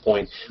closest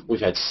point. We've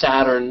had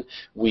Saturn.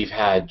 We've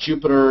had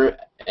Jupiter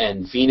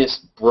and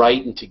Venus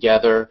bright and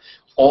together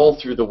all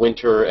through the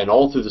winter and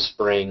all through the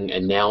spring,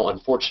 and now,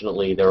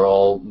 unfortunately, they're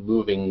all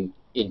moving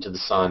into the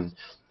sun.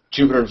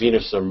 Jupiter and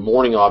Venus are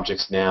morning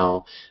objects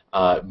now.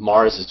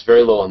 Mars is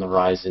very low on the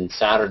horizon.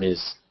 Saturn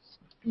is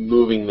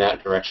moving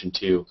that direction,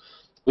 too.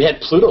 We had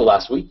Pluto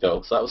last week,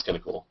 though, so that was kind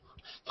of cool.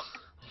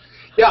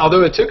 Yeah,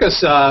 although it took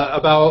us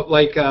about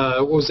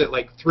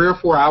 3 or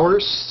 4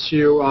 hours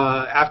to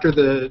after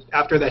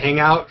the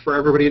hangout for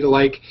everybody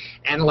to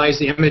analyze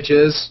the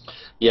images.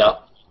 Yeah,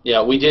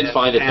 we did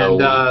find it though.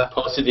 We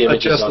posted the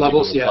images on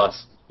Google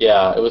Plus.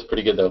 Yeah, it was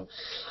pretty good though.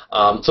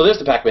 So there's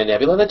the Pac-Man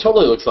Nebula. That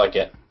totally looks like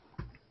it.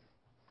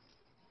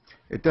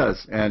 It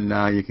does, and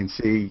you can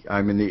see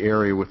I'm in the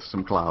area with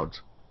some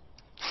clouds.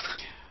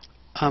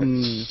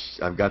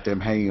 I've got them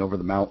hanging over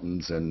the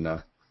mountains, and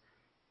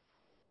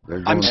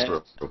they're going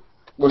through.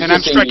 And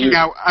I'm striking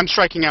out. I'm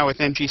striking out with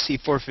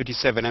NGC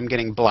 457. I'm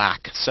getting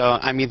black, so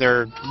I'm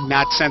either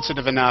not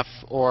sensitive enough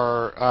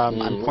or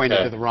I'm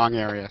pointed to the wrong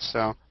area.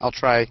 So I'll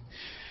try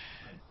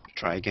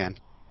again.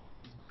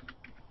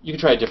 You can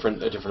try a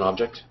different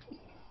object.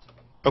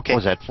 Okay. What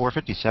was that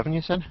 457?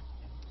 You said?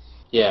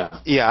 Yeah.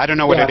 Yeah, I don't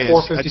know what it is.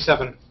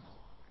 457.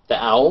 The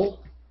owl?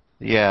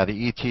 Yeah,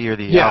 the ET or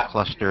the owl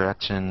cluster.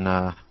 That's in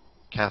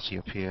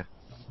Cassiopeia.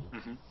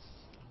 Mm-hmm.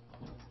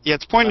 Yeah,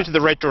 it's pointing to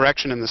the right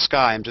direction in the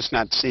sky. I'm just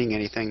not seeing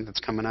anything that's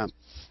coming up.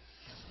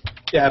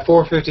 Yeah,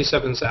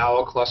 457 is the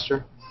owl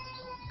cluster.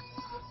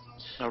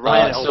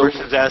 Ryan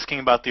Elverson's asking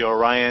about the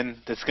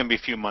Orion. That's going to be a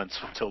few months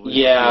until we...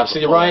 Yeah,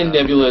 so the Orion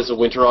Nebula is a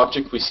winter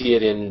object. We see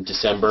it in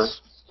December.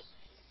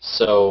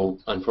 So,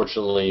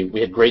 unfortunately, we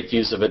had great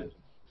views of it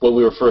when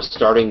we were first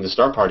starting the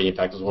Star Party. In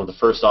fact, it was one of the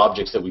first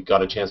objects that we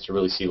got a chance to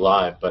really see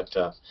live. But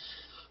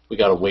we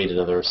got to wait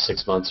another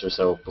 6 months or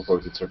so before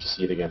we could start to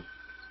see it again.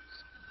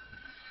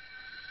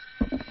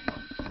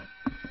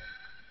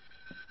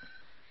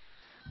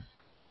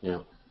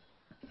 Yeah.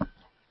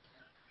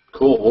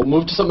 Cool. We'll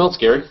move to something else,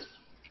 Gary.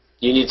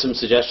 You need some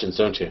suggestions,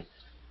 don't you?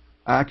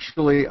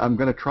 Actually, I'm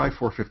going to try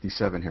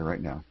 457 here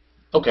right now.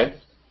 Okay.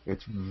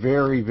 It's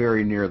very,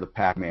 very near the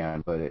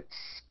Pac-Man, but it's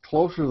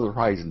closer to the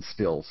horizon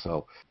still,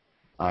 so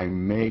I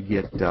may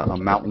get a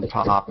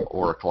mountaintop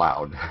or a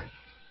cloud.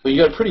 Well,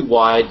 you got a pretty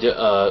wide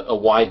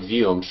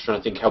view. I'm just trying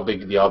to think how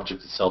big the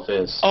object itself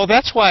is. Oh,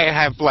 that's why I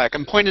have black.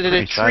 I'm pointed at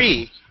a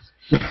tree.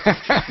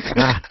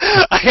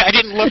 I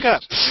didn't look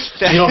up.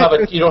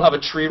 You don't have a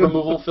tree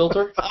removal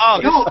filter? Oh,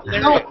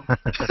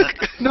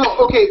 no.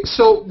 Okay,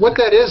 so what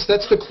that is,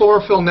 that's the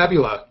chlorophyll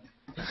nebula.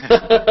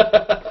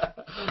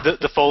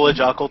 The foliage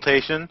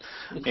occultation?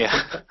 Yeah.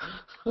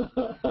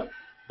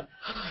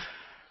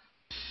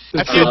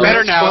 I feel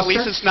better now. At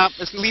least it's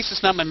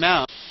not my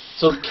mouth.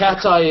 So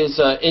Cat's Eye is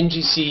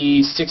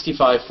NGC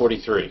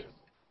 6543.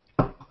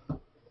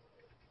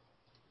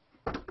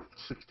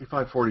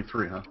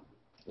 6543, huh?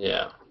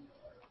 Yeah.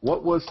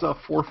 What was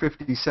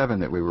 457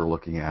 that we were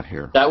looking at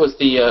here? That was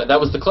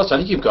the cluster. I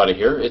think you've got it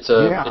here. It's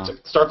a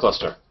star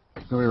cluster.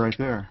 It's going to be right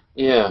there.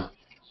 Yeah.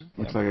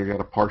 Looks like I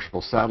got a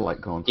partial satellite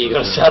going through it. You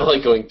got a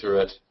satellite going through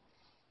it.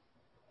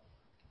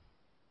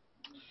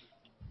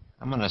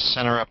 I'm going to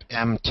center up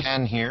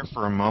M10 here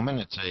for a moment.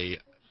 It's a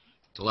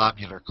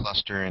globular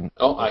cluster in.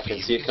 Oh, I can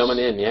see it coming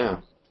in. Yeah.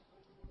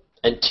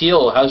 And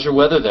Teale, how's your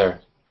weather there?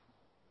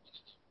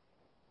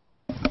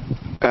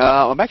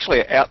 I'm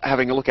actually out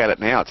having a look at it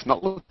now. It's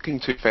not looking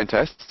too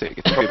fantastic.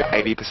 It's probably about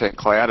 80%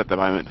 cloud at the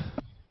moment.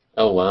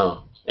 Oh,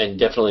 wow. And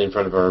definitely in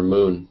front of our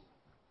moon.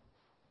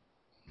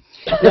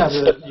 Yeah,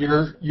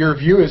 your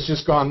view has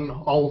just gone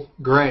all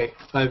gray.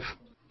 I've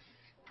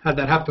had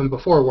that happen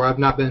before where I've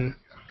not been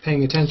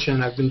paying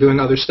attention. I've been doing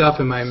other stuff,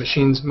 and my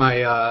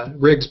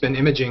rig's been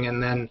imaging,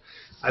 and then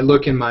I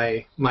look in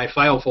my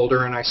file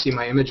folder, and I see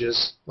my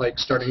images like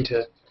starting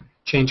to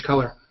change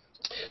color.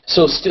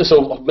 So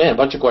man, a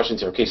bunch of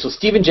questions here. Okay, so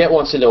Stephen Jett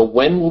wants to know,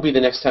 when will be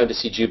the next time to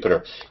see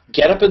Jupiter?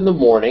 Get up in the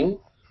morning,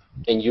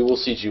 and you will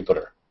see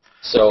Jupiter.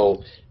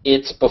 So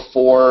it's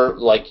before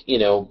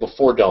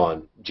before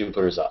dawn,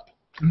 Jupiter's up.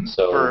 Mm-hmm.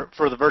 So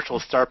for the virtual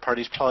star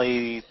parties,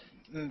 probably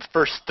the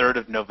first third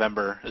of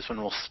November is when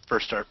we'll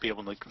first start be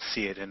able to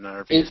see it in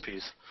our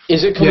VSPs.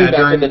 Is it coming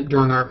back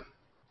during our?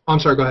 I'm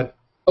sorry. Go ahead.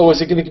 Oh,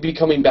 is it going to be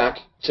coming back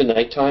to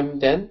nighttime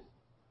then?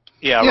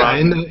 Yeah,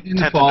 in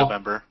the fall. Of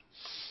November.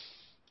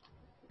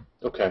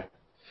 Okay.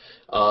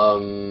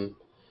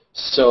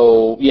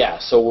 So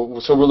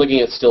we're looking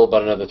at still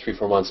about another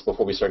 3-4 months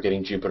before we start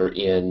getting Jupiter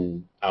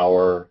in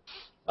our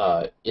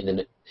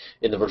in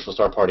the virtual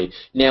star party.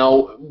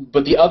 Now,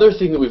 but the other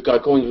thing that we've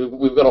got going,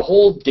 we've got a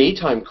whole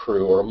daytime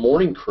crew or a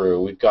morning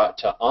crew. We've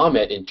got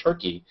Ahmet in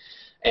Turkey,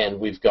 and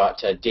we've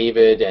got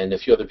David and a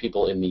few other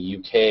people in the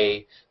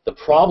UK. The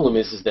problem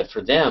is that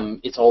for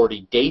them it's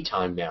already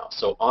daytime now.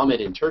 So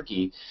Ahmet in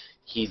Turkey,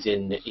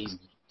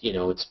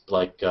 it's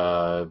like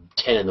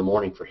 10 in the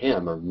morning for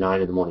him or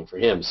 9 in the morning for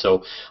him.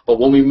 So, but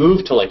when we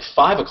move to like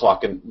 5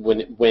 o'clock and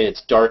when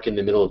it's dark in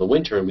the middle of the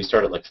winter and we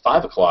start at like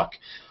 5 o'clock,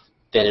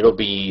 then it'll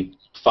be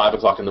 5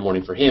 o'clock in the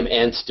morning for him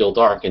and still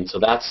dark. And so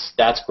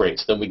that's great.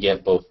 So then we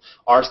get both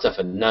our stuff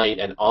at night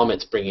and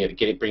Ahmet's bringing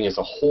us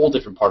a whole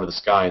different part of the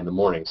sky in the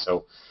morning.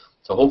 So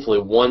hopefully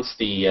once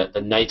the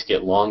nights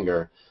get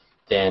longer,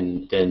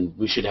 then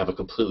we should have a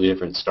completely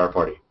different star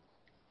party.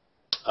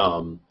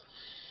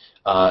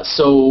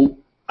 So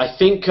I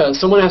think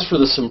someone asked for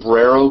the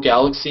Sombrero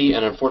Galaxy,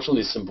 and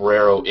unfortunately, the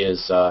Sombrero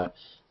is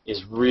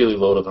really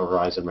low to the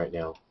horizon right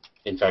now.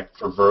 In fact,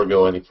 for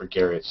Virgo, I think for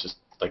Gary, it's just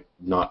like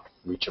not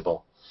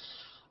reachable.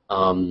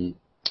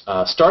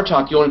 Star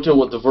Talk, you want to know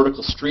what the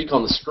vertical streak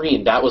on the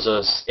screen? That was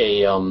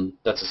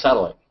that's a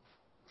satellite.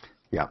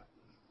 Yeah.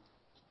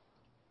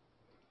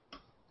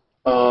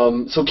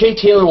 So Kay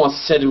Taylor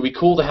said it would be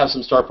cool to have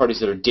some star parties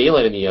that are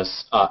daylight in the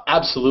U.S.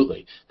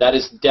 Absolutely, that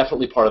is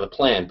definitely part of the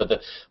plan. But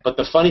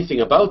the funny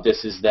thing about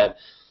this is that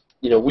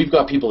we've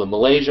got people in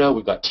Malaysia,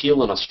 we've got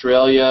Teale in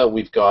Australia,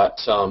 we've got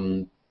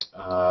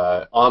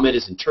Ahmed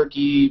is in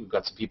Turkey, we've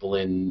got some people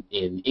in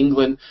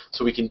England,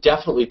 so we can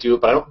definitely do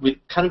it. But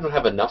we kind of don't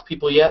have enough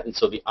people yet, and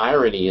so the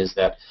irony is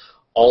that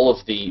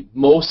most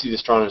of the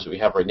astronomers that we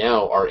have right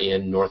now are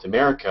in North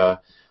America.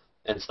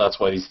 And so that's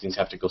why these things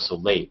have to go so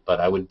late. But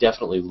I would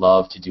definitely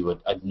love to do it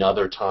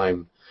another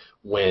time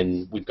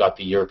when we've got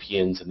the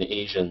Europeans and the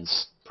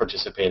Asians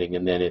participating,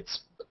 and then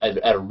it's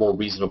at a more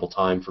reasonable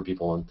time for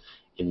people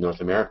in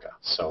North America.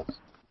 So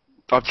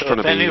I'm just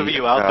trying to any of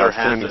you out there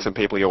sending some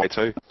people your way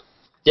too.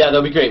 Yeah,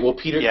 that'd be great. Well,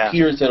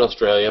 Peter's in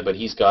Australia, but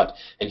he's going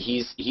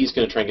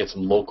to try and get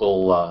some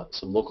local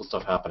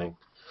stuff happening.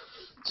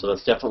 So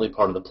that's definitely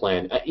part of the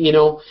plan.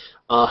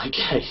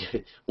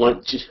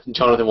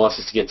 Jonathan wants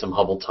us to get some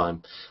Hubble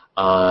time.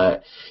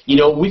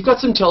 We've got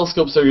some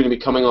telescopes that are going to be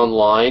coming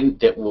online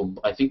that will,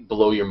 I think,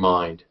 blow your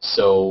mind.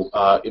 So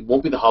it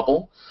won't be the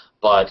Hubble,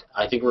 but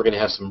I think we're going to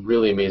have some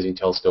really amazing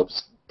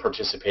telescopes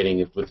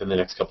participating within the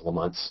next couple of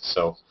months.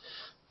 So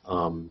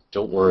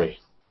don't worry.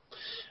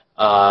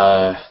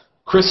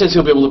 Chris says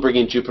he'll be able to bring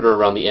in Jupiter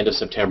around the end of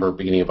September,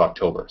 beginning of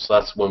October. So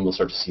that's when we'll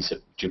start to see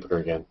Jupiter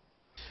again.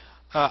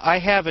 I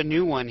have a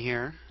new one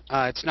here.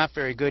 It's not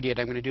very good yet.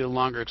 I'm going to do a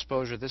longer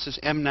exposure. This is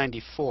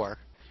M94.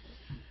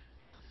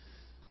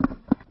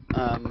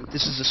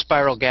 This is a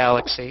spiral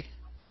galaxy,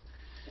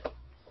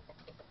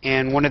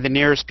 and one of the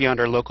nearest beyond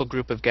our local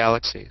group of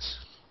galaxies.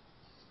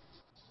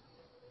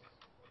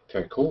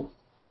 Very cool.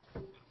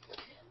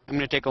 I'm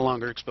going to take a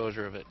longer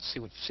exposure of it, see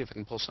if I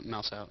can pull something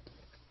else out.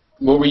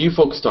 What were you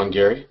focused on,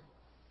 Gary?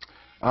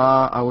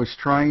 I was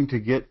trying to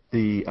get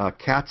the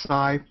cat's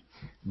eye,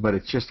 but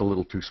it's just a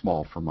little too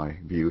small for my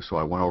view, so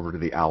I went over to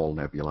the Owl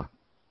Nebula.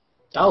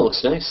 Oh,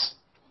 looks nice.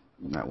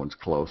 And that one's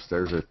close.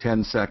 There's a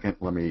 10-second.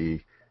 Let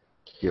me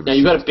give it. Now,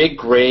 you've got a big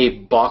gray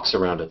box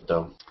around it,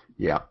 though.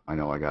 Yeah, I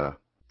know. I got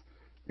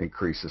to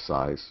increase the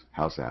size.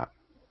 How's that?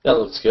 That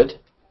looks good.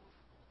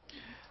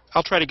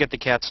 I'll try to get the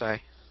cat's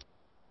eye.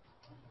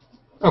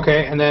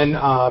 Okay, and then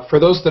for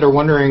those that are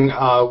wondering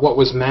what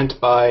was meant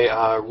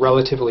by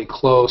relatively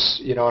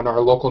close, in our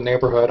local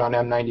neighborhood on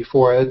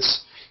M94,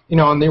 it's,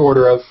 on the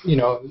order of,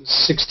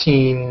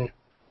 16-ish,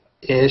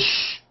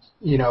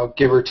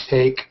 give or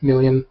take,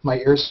 million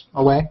light years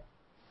away.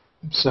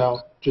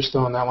 So just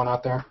throwing that one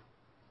out there.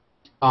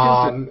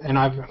 I'm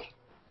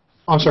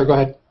sorry, go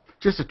ahead.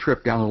 Just a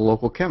trip down to the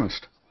local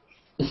chemist.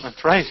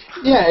 That's right.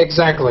 Yeah,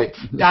 exactly.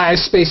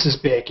 Space is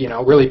big,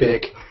 really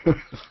big.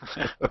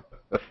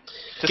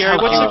 Gary,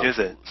 is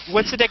it?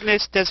 What's the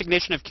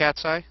designation of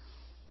cat's eye?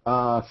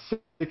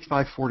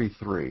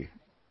 6543.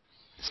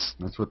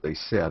 That's what they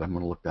said. I'm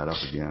going to look that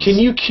up again. Can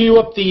you queue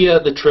up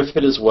the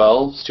Trifid as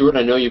well, Stuart?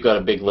 I know you've got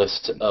a big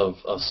list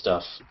of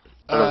stuff.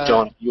 I don't know,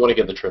 John, you want to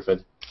get the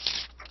Trifid?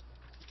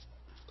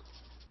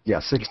 Yeah,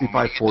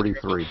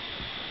 6543.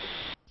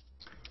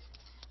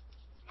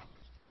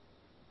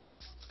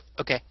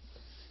 Okay.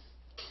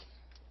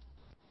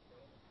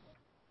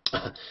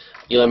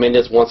 Eli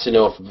Mendez wants to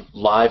know if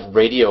live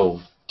radio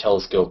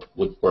telescope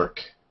would work.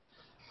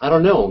 I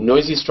don't know.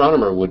 Noisy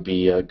Astronomer would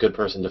be a good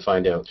person to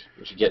find out.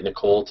 We should get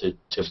Nicole to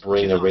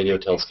bring a radio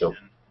telescope.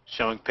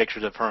 Showing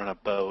pictures of her on a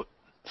boat.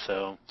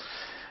 So,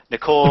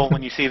 Nicole,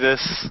 when you see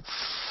this,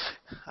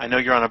 I know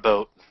you're on a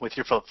boat with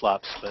your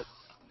flip-flops, but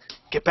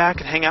get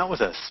back and hang out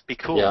with us. Be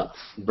cool. Yeah,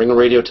 bring a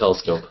radio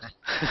telescope.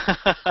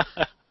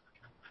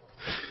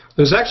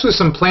 There's actually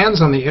some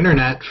plans on the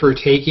internet for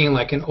taking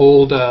like an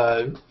old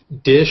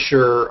dish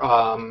or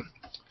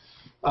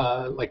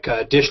like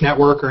a Dish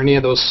Network or any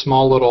of those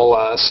small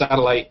little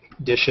satellite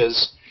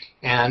dishes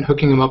and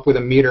hooking them up with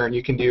a meter, and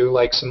you can do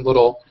like some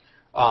little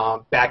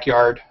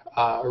backyard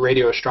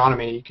radio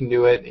astronomy. You can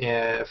do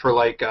it for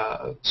like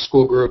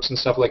school groups and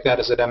stuff like that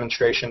as a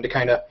demonstration to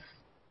kind of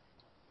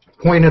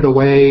point it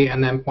away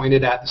and then point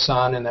it at the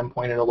sun and then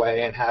point it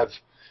away and have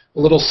a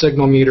little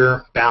signal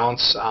meter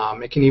bounce.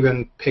 It can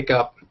even pick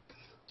up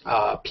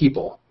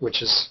people,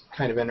 which is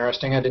kind of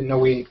interesting. I didn't know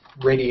we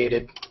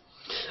radiated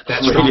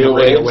that strong Radio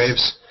radio waves.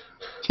 waves.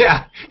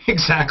 Yeah,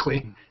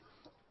 exactly.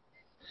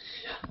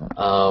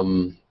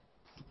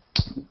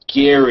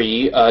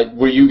 Gary,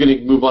 were you going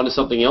to move on to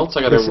something else?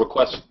 I got a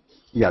request.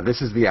 Yeah,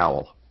 this is the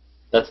Owl.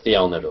 That's the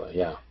Owl Nebula,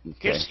 yeah.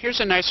 Okay.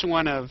 Here's a nice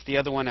one of the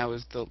other one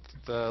the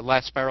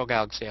last spiral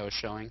galaxy I was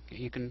showing.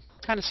 You can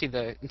kind of see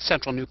the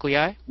central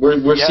nuclei.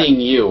 We're seeing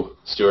you,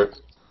 Stuart.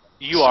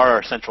 You are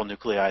our central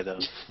nuclei,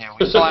 though. Yeah,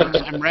 Well,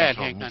 I'm red.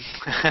 Hang on.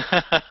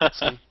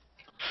 See.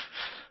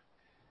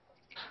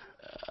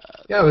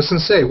 Yeah, I was going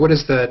to say, what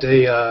is that?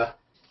 A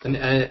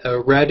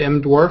red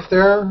M dwarf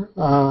there?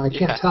 I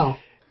can't tell.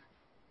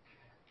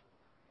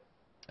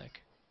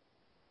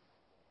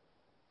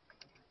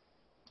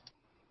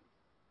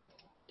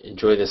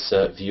 Enjoy this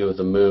view of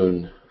the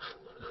moon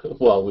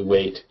while we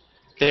wait.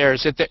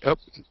 Is it there? Oh,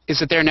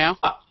 is it there now?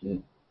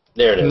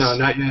 There it is. No,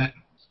 not yet.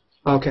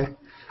 Okay.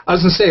 I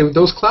was going to say,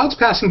 those clouds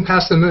passing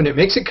past the moon, it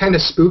makes it kind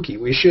of spooky.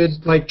 We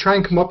should try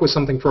and come up with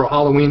something for a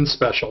Halloween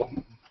special.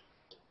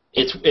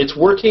 It's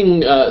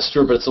working,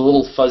 Stuart, but it's a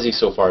little fuzzy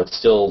so far. It's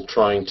still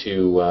trying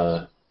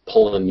to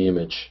pull in the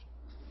image.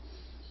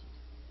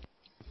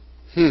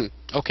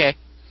 Okay.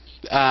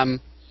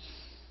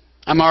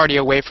 I'm already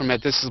away from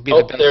it. This will be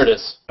the best. There it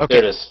is. Okay.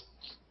 There it is.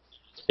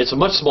 It's a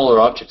much smaller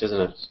object, isn't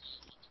it?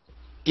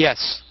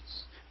 Yes,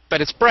 but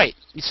it's bright,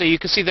 so you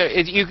can see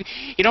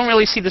you don't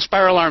really see the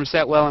spiral arms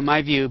that well in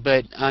my view,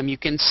 but you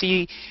can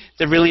see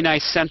the really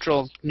nice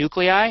central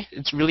nuclei.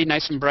 It's really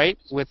nice and bright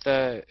with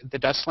the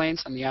dust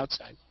lanes on the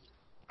outside.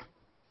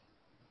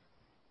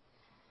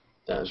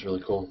 That is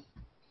really cool.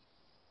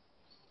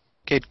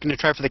 Okay, gonna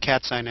try for the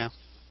cat's eye now.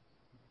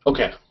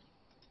 Okay.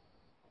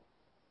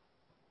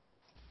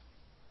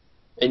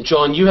 And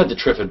John, you had the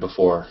Trifid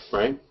before,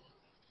 right?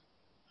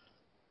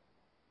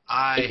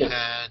 I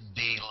had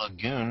the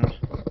Lagoon.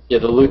 Yeah,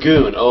 the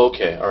Lagoon. Oh,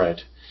 okay, all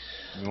right.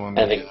 You want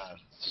me to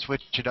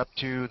switch it up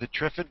to the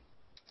Trifid?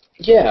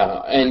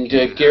 Yeah, and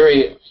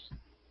Gary,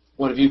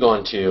 what have you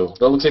gone to?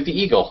 That looks like the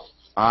Eagle.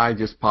 I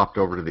just popped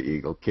over to the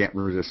Eagle. Can't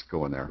resist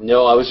going there.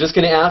 No, I was just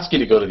going to ask you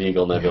to go to the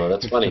Eagle Nebula.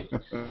 That's funny.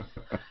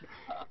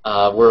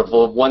 We're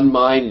of one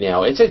mind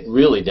now. It's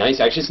really nice.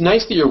 Actually, it's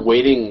nice that you're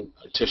waiting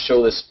to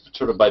show this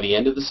sort of by the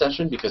end of the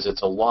session because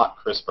it's a lot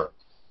crisper.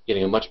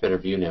 Getting a much better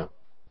view now.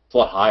 It's a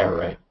lot higher,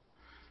 right?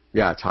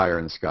 Yeah, it's higher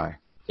in the sky.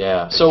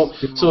 Yeah. So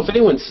if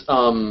anyone's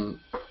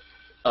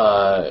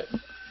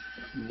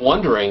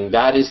wondering,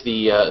 that is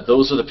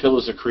those are the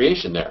pillars of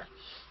creation there.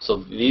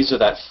 So these are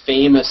that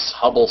famous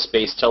Hubble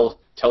Space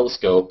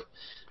Telescope,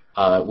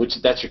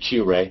 which that's your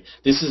Q ray.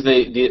 This is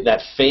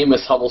that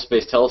famous Hubble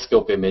Space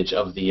Telescope image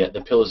of the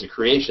pillars of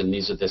creation.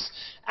 These are this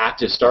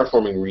active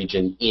star-forming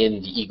region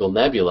in the Eagle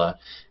Nebula,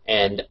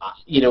 and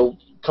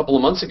couple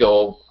of months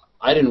ago,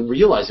 I didn't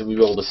realize that we'd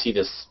be able to see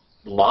this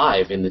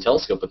live in the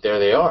telescope, but there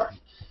they are.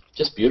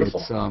 Just beautiful.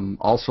 It's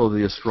also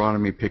the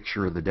astronomy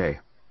picture of the day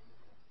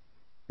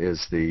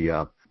is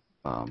the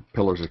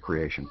Pillars of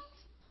Creation.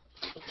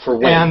 For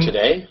when?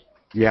 Today?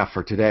 Yeah,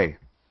 for today.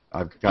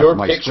 I've got Your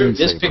my picture,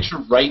 this screensaver. picture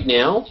right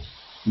now?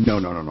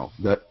 No.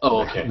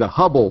 Okay. The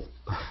Hubble,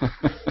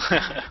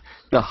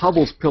 the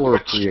Hubble's Pillar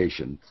of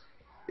Creation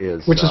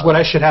is... Which is what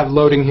I should have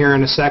loading here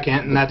in a second,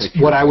 and that's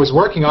what I was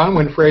working on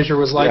when Fraser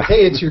was like,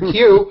 hey, it's your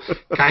cue,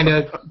 kind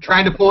of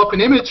trying to pull up an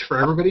image for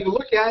everybody to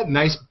look at.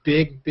 Nice,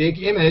 big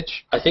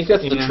image. I think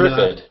that's the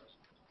Trifid.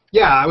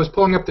 Yeah, I was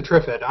pulling up the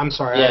Trifid. I'm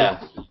sorry.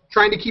 Yeah. I'm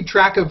trying to keep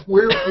track of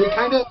where we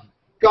kind of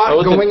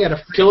got going at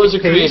a Pillars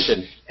of pace,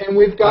 Creation. And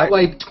we've got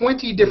like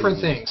 20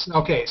 different things.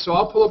 Okay, so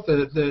I'll pull up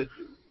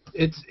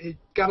it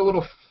got a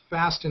little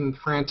fast and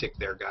frantic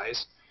there,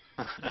 guys.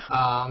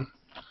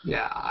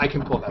 Yeah, I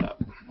can pull that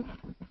up.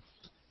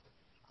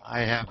 I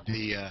have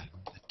the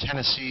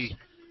Tennessee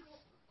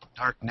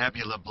dark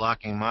nebula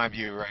blocking my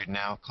view right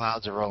now.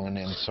 Clouds are rolling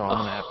in, so I'm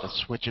going to have to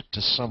switch it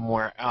to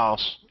somewhere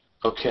else.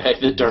 Okay,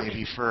 the dark.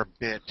 Maybe for a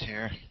bit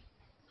here.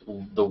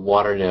 The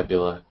water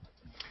nebula.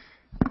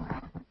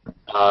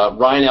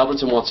 Ryan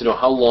Albertson wants to know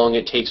how long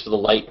it takes for the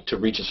light to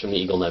reach us from the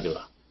Eagle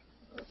Nebula.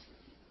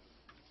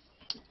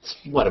 It's,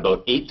 what,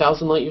 about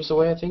 8,000 light years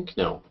away, I think?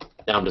 No.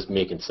 Now I'm just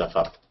making stuff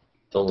up.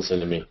 Don't listen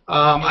to me.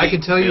 I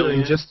can tell you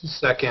in just a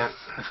second.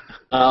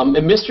 And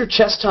Mr.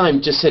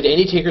 Chesstime just said,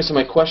 any takers to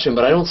my question,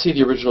 but I don't see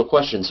the original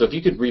question. So if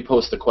you could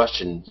repost the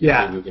question,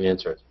 maybe we can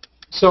answer it.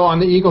 So on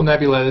the Eagle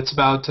Nebula, it's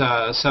about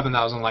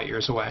 7,000 light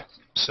years away.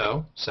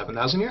 So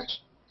 7,000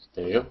 years.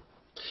 There you go.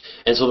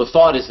 And so the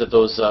thought is that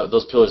those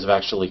pillars have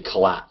actually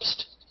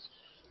collapsed.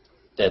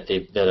 That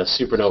a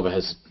supernova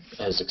has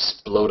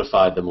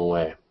explodified them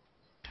away.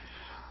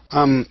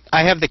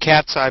 I have the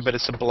cat's eye, but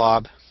it's a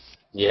blob.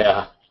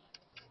 Yeah.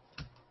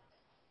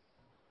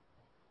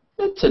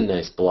 That's a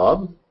nice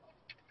blob.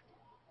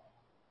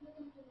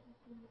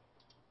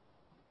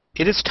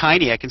 It is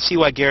tiny. I can see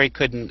why Gary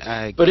couldn't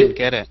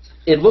get it.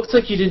 It looks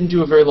like you didn't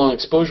do a very long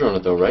exposure on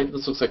it, though, right?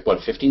 This looks like,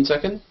 what, 15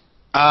 seconds?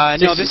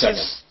 No, this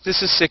seconds.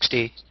 is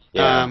 60.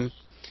 Yeah.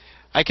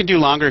 I can do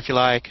longer if you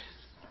like.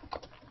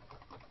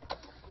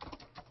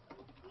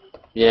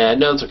 Yeah,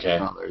 no, it's okay.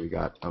 Oh, there you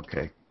go.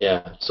 Okay.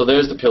 Yeah, so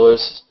there's the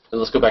pillars. And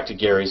let's go back to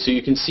Gary. So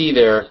you can see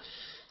there,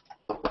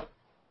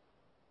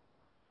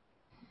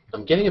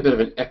 I'm getting a bit of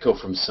an echo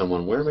from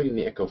someone. Where am I getting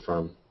the echo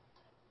from?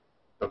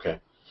 Okay.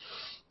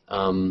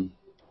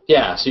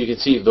 Yeah, so you can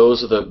see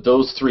those are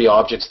those three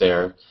objects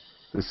there.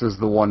 This is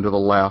the one to the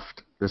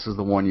left. This is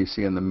the one you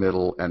see in the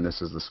middle, and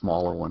this is the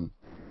smaller one.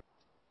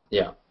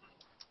 Yeah.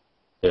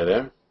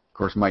 There. Of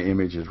course, my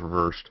image is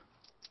reversed.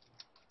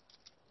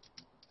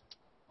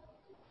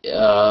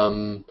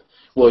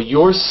 Well,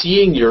 you're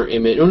seeing your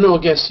image. Oh, no,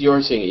 I guess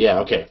you're seeing it. Yeah,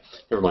 okay.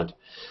 Never mind.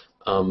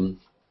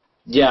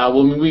 Yeah,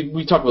 well,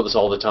 we talk about this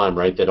all the time,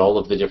 right? That all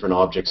of the different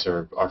objects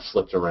are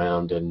flipped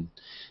around, and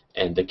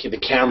the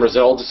cameras, it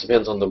all just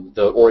depends on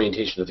the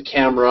orientation of the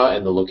camera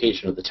and the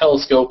location of the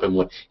telescope and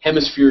what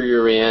hemisphere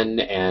you're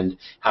in and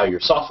how your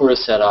software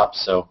is set up.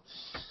 So,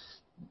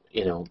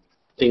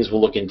 things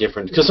will look in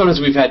different. Because sometimes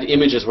we've had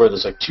images where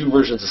there's like two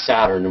versions of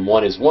Saturn, and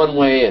one is one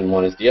way and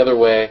one is the other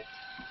way.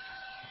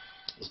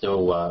 There's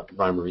no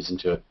rhyme or reason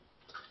to it.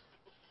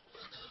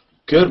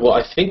 Good. Well,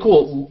 I think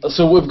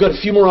so we've got a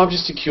few more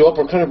objects to queue up.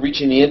 We're kind of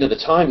reaching the end of the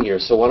time here,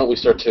 so why don't we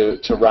start to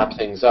wrap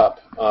things up?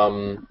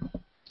 Was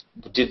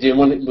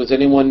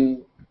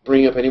anyone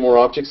bringing up any more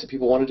objects that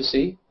people wanted to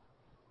see?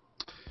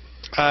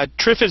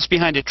 Trifid's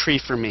behind a tree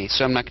for me,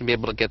 so I'm not going to be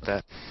able to get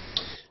that.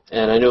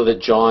 And I know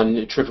that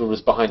Trifid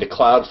was behind a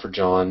cloud for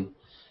John.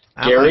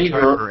 Gary,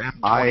 you're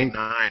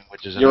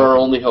our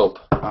only hope.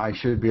 I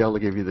should be able to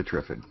give you the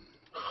Trifid.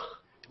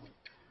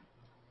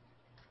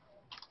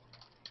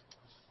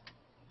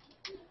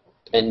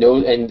 And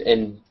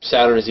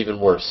Saturn is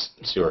even worse,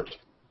 Stuart.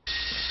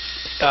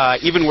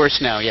 Even worse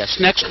now, yes.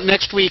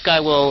 Next week I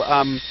will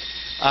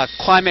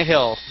climb a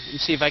hill and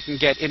see if I can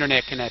get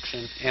internet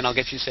connection, and I'll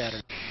get you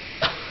Saturn.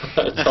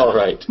 That's all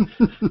right.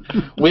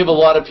 We have a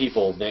lot of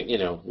people that,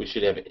 we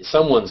should have,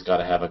 someone's got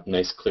to have a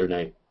nice clear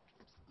night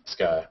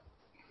sky.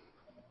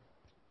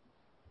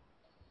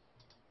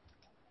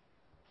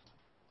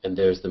 And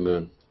there's the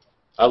moon.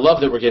 I love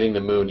that we're getting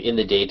the moon in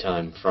the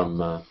daytime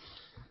from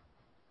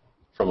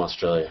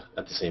Australia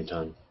at the same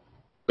time.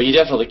 But you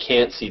definitely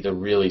can't see the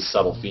really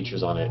subtle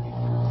features on it.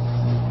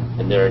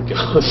 And there it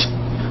goes.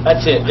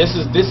 That's it.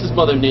 This is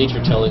Mother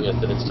Nature telling us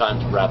that it's time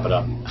to wrap it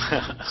up.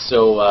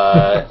 So,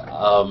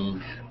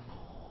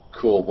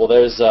 cool. Well,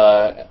 there's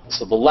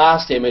so the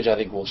last image I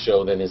think we'll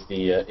show then is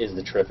the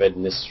Trifid,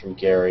 and this is from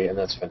Gary, and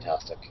that's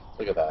fantastic.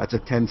 Look at that. That's a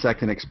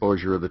 10-second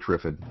exposure of the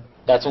Trifid.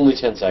 That's only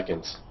 10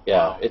 seconds.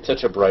 Yeah, it's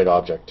such a bright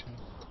object.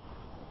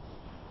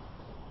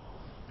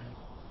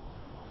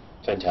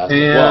 Fantastic.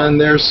 And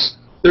there's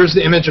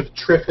the image of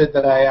Trifid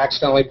that I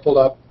accidentally pulled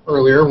up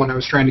earlier when I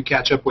was trying to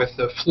catch up with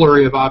the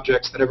flurry of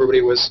objects that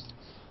everybody was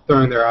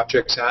throwing their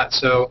objects at.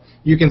 So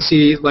you can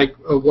see, like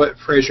what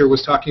Fraser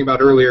was talking about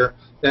earlier,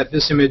 that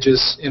this image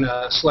is in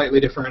a slightly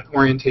different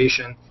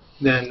orientation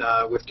than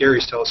with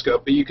Gary's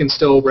telescope, but you can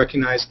still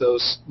recognize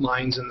those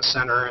lines in the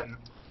center and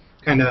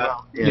kind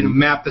of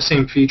map the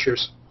same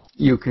features.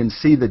 You can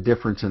see the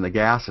difference in the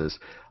gases.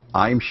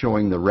 I'm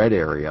showing the red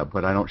area,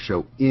 but I don't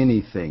show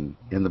anything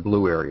in the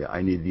blue area.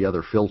 I need the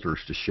other filters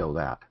to show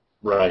that.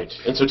 Right,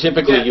 and so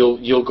typically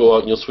you'll go out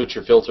and you'll switch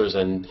your filters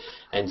and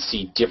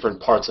see different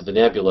parts of the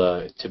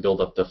nebula to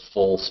build up the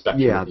full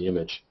spectrum of the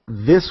image.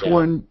 This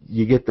one,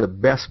 you get the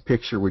best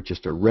picture with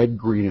just a red,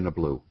 green, and a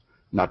blue.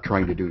 Not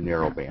trying to do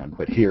narrowband,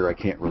 but here I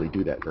can't really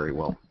do that very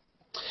well.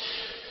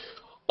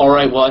 All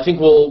right, well, I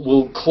think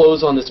we'll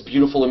close on this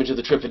beautiful image of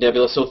the Trifid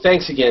Nebula. So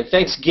thanks again.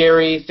 Thanks,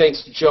 Gary.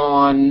 Thanks,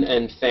 John.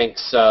 And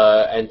thanks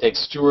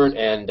Stuart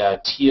and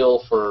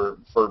Teale for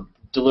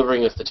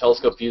delivering us the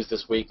telescope views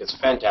this week. It's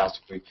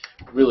fantastic. We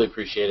really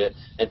appreciate it.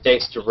 And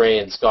thanks to Ray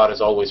and Scott,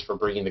 as always, for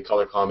bringing the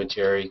color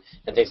commentary.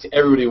 And thanks to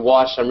everybody who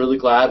watched. I'm really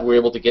glad we were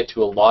able to get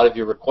to a lot of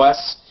your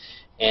requests.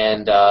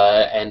 And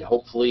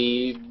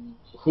hopefully,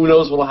 who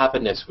knows what will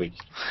happen next week.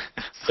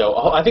 So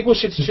I think we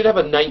should have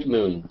a night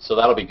moon, so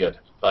that'll be good.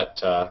 But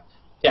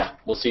yeah,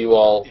 we'll see you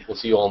all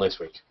next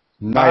week.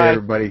 Night,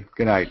 everybody.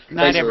 Good night.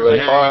 Night, Thanks, everybody.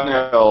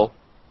 everybody.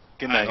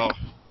 Good night.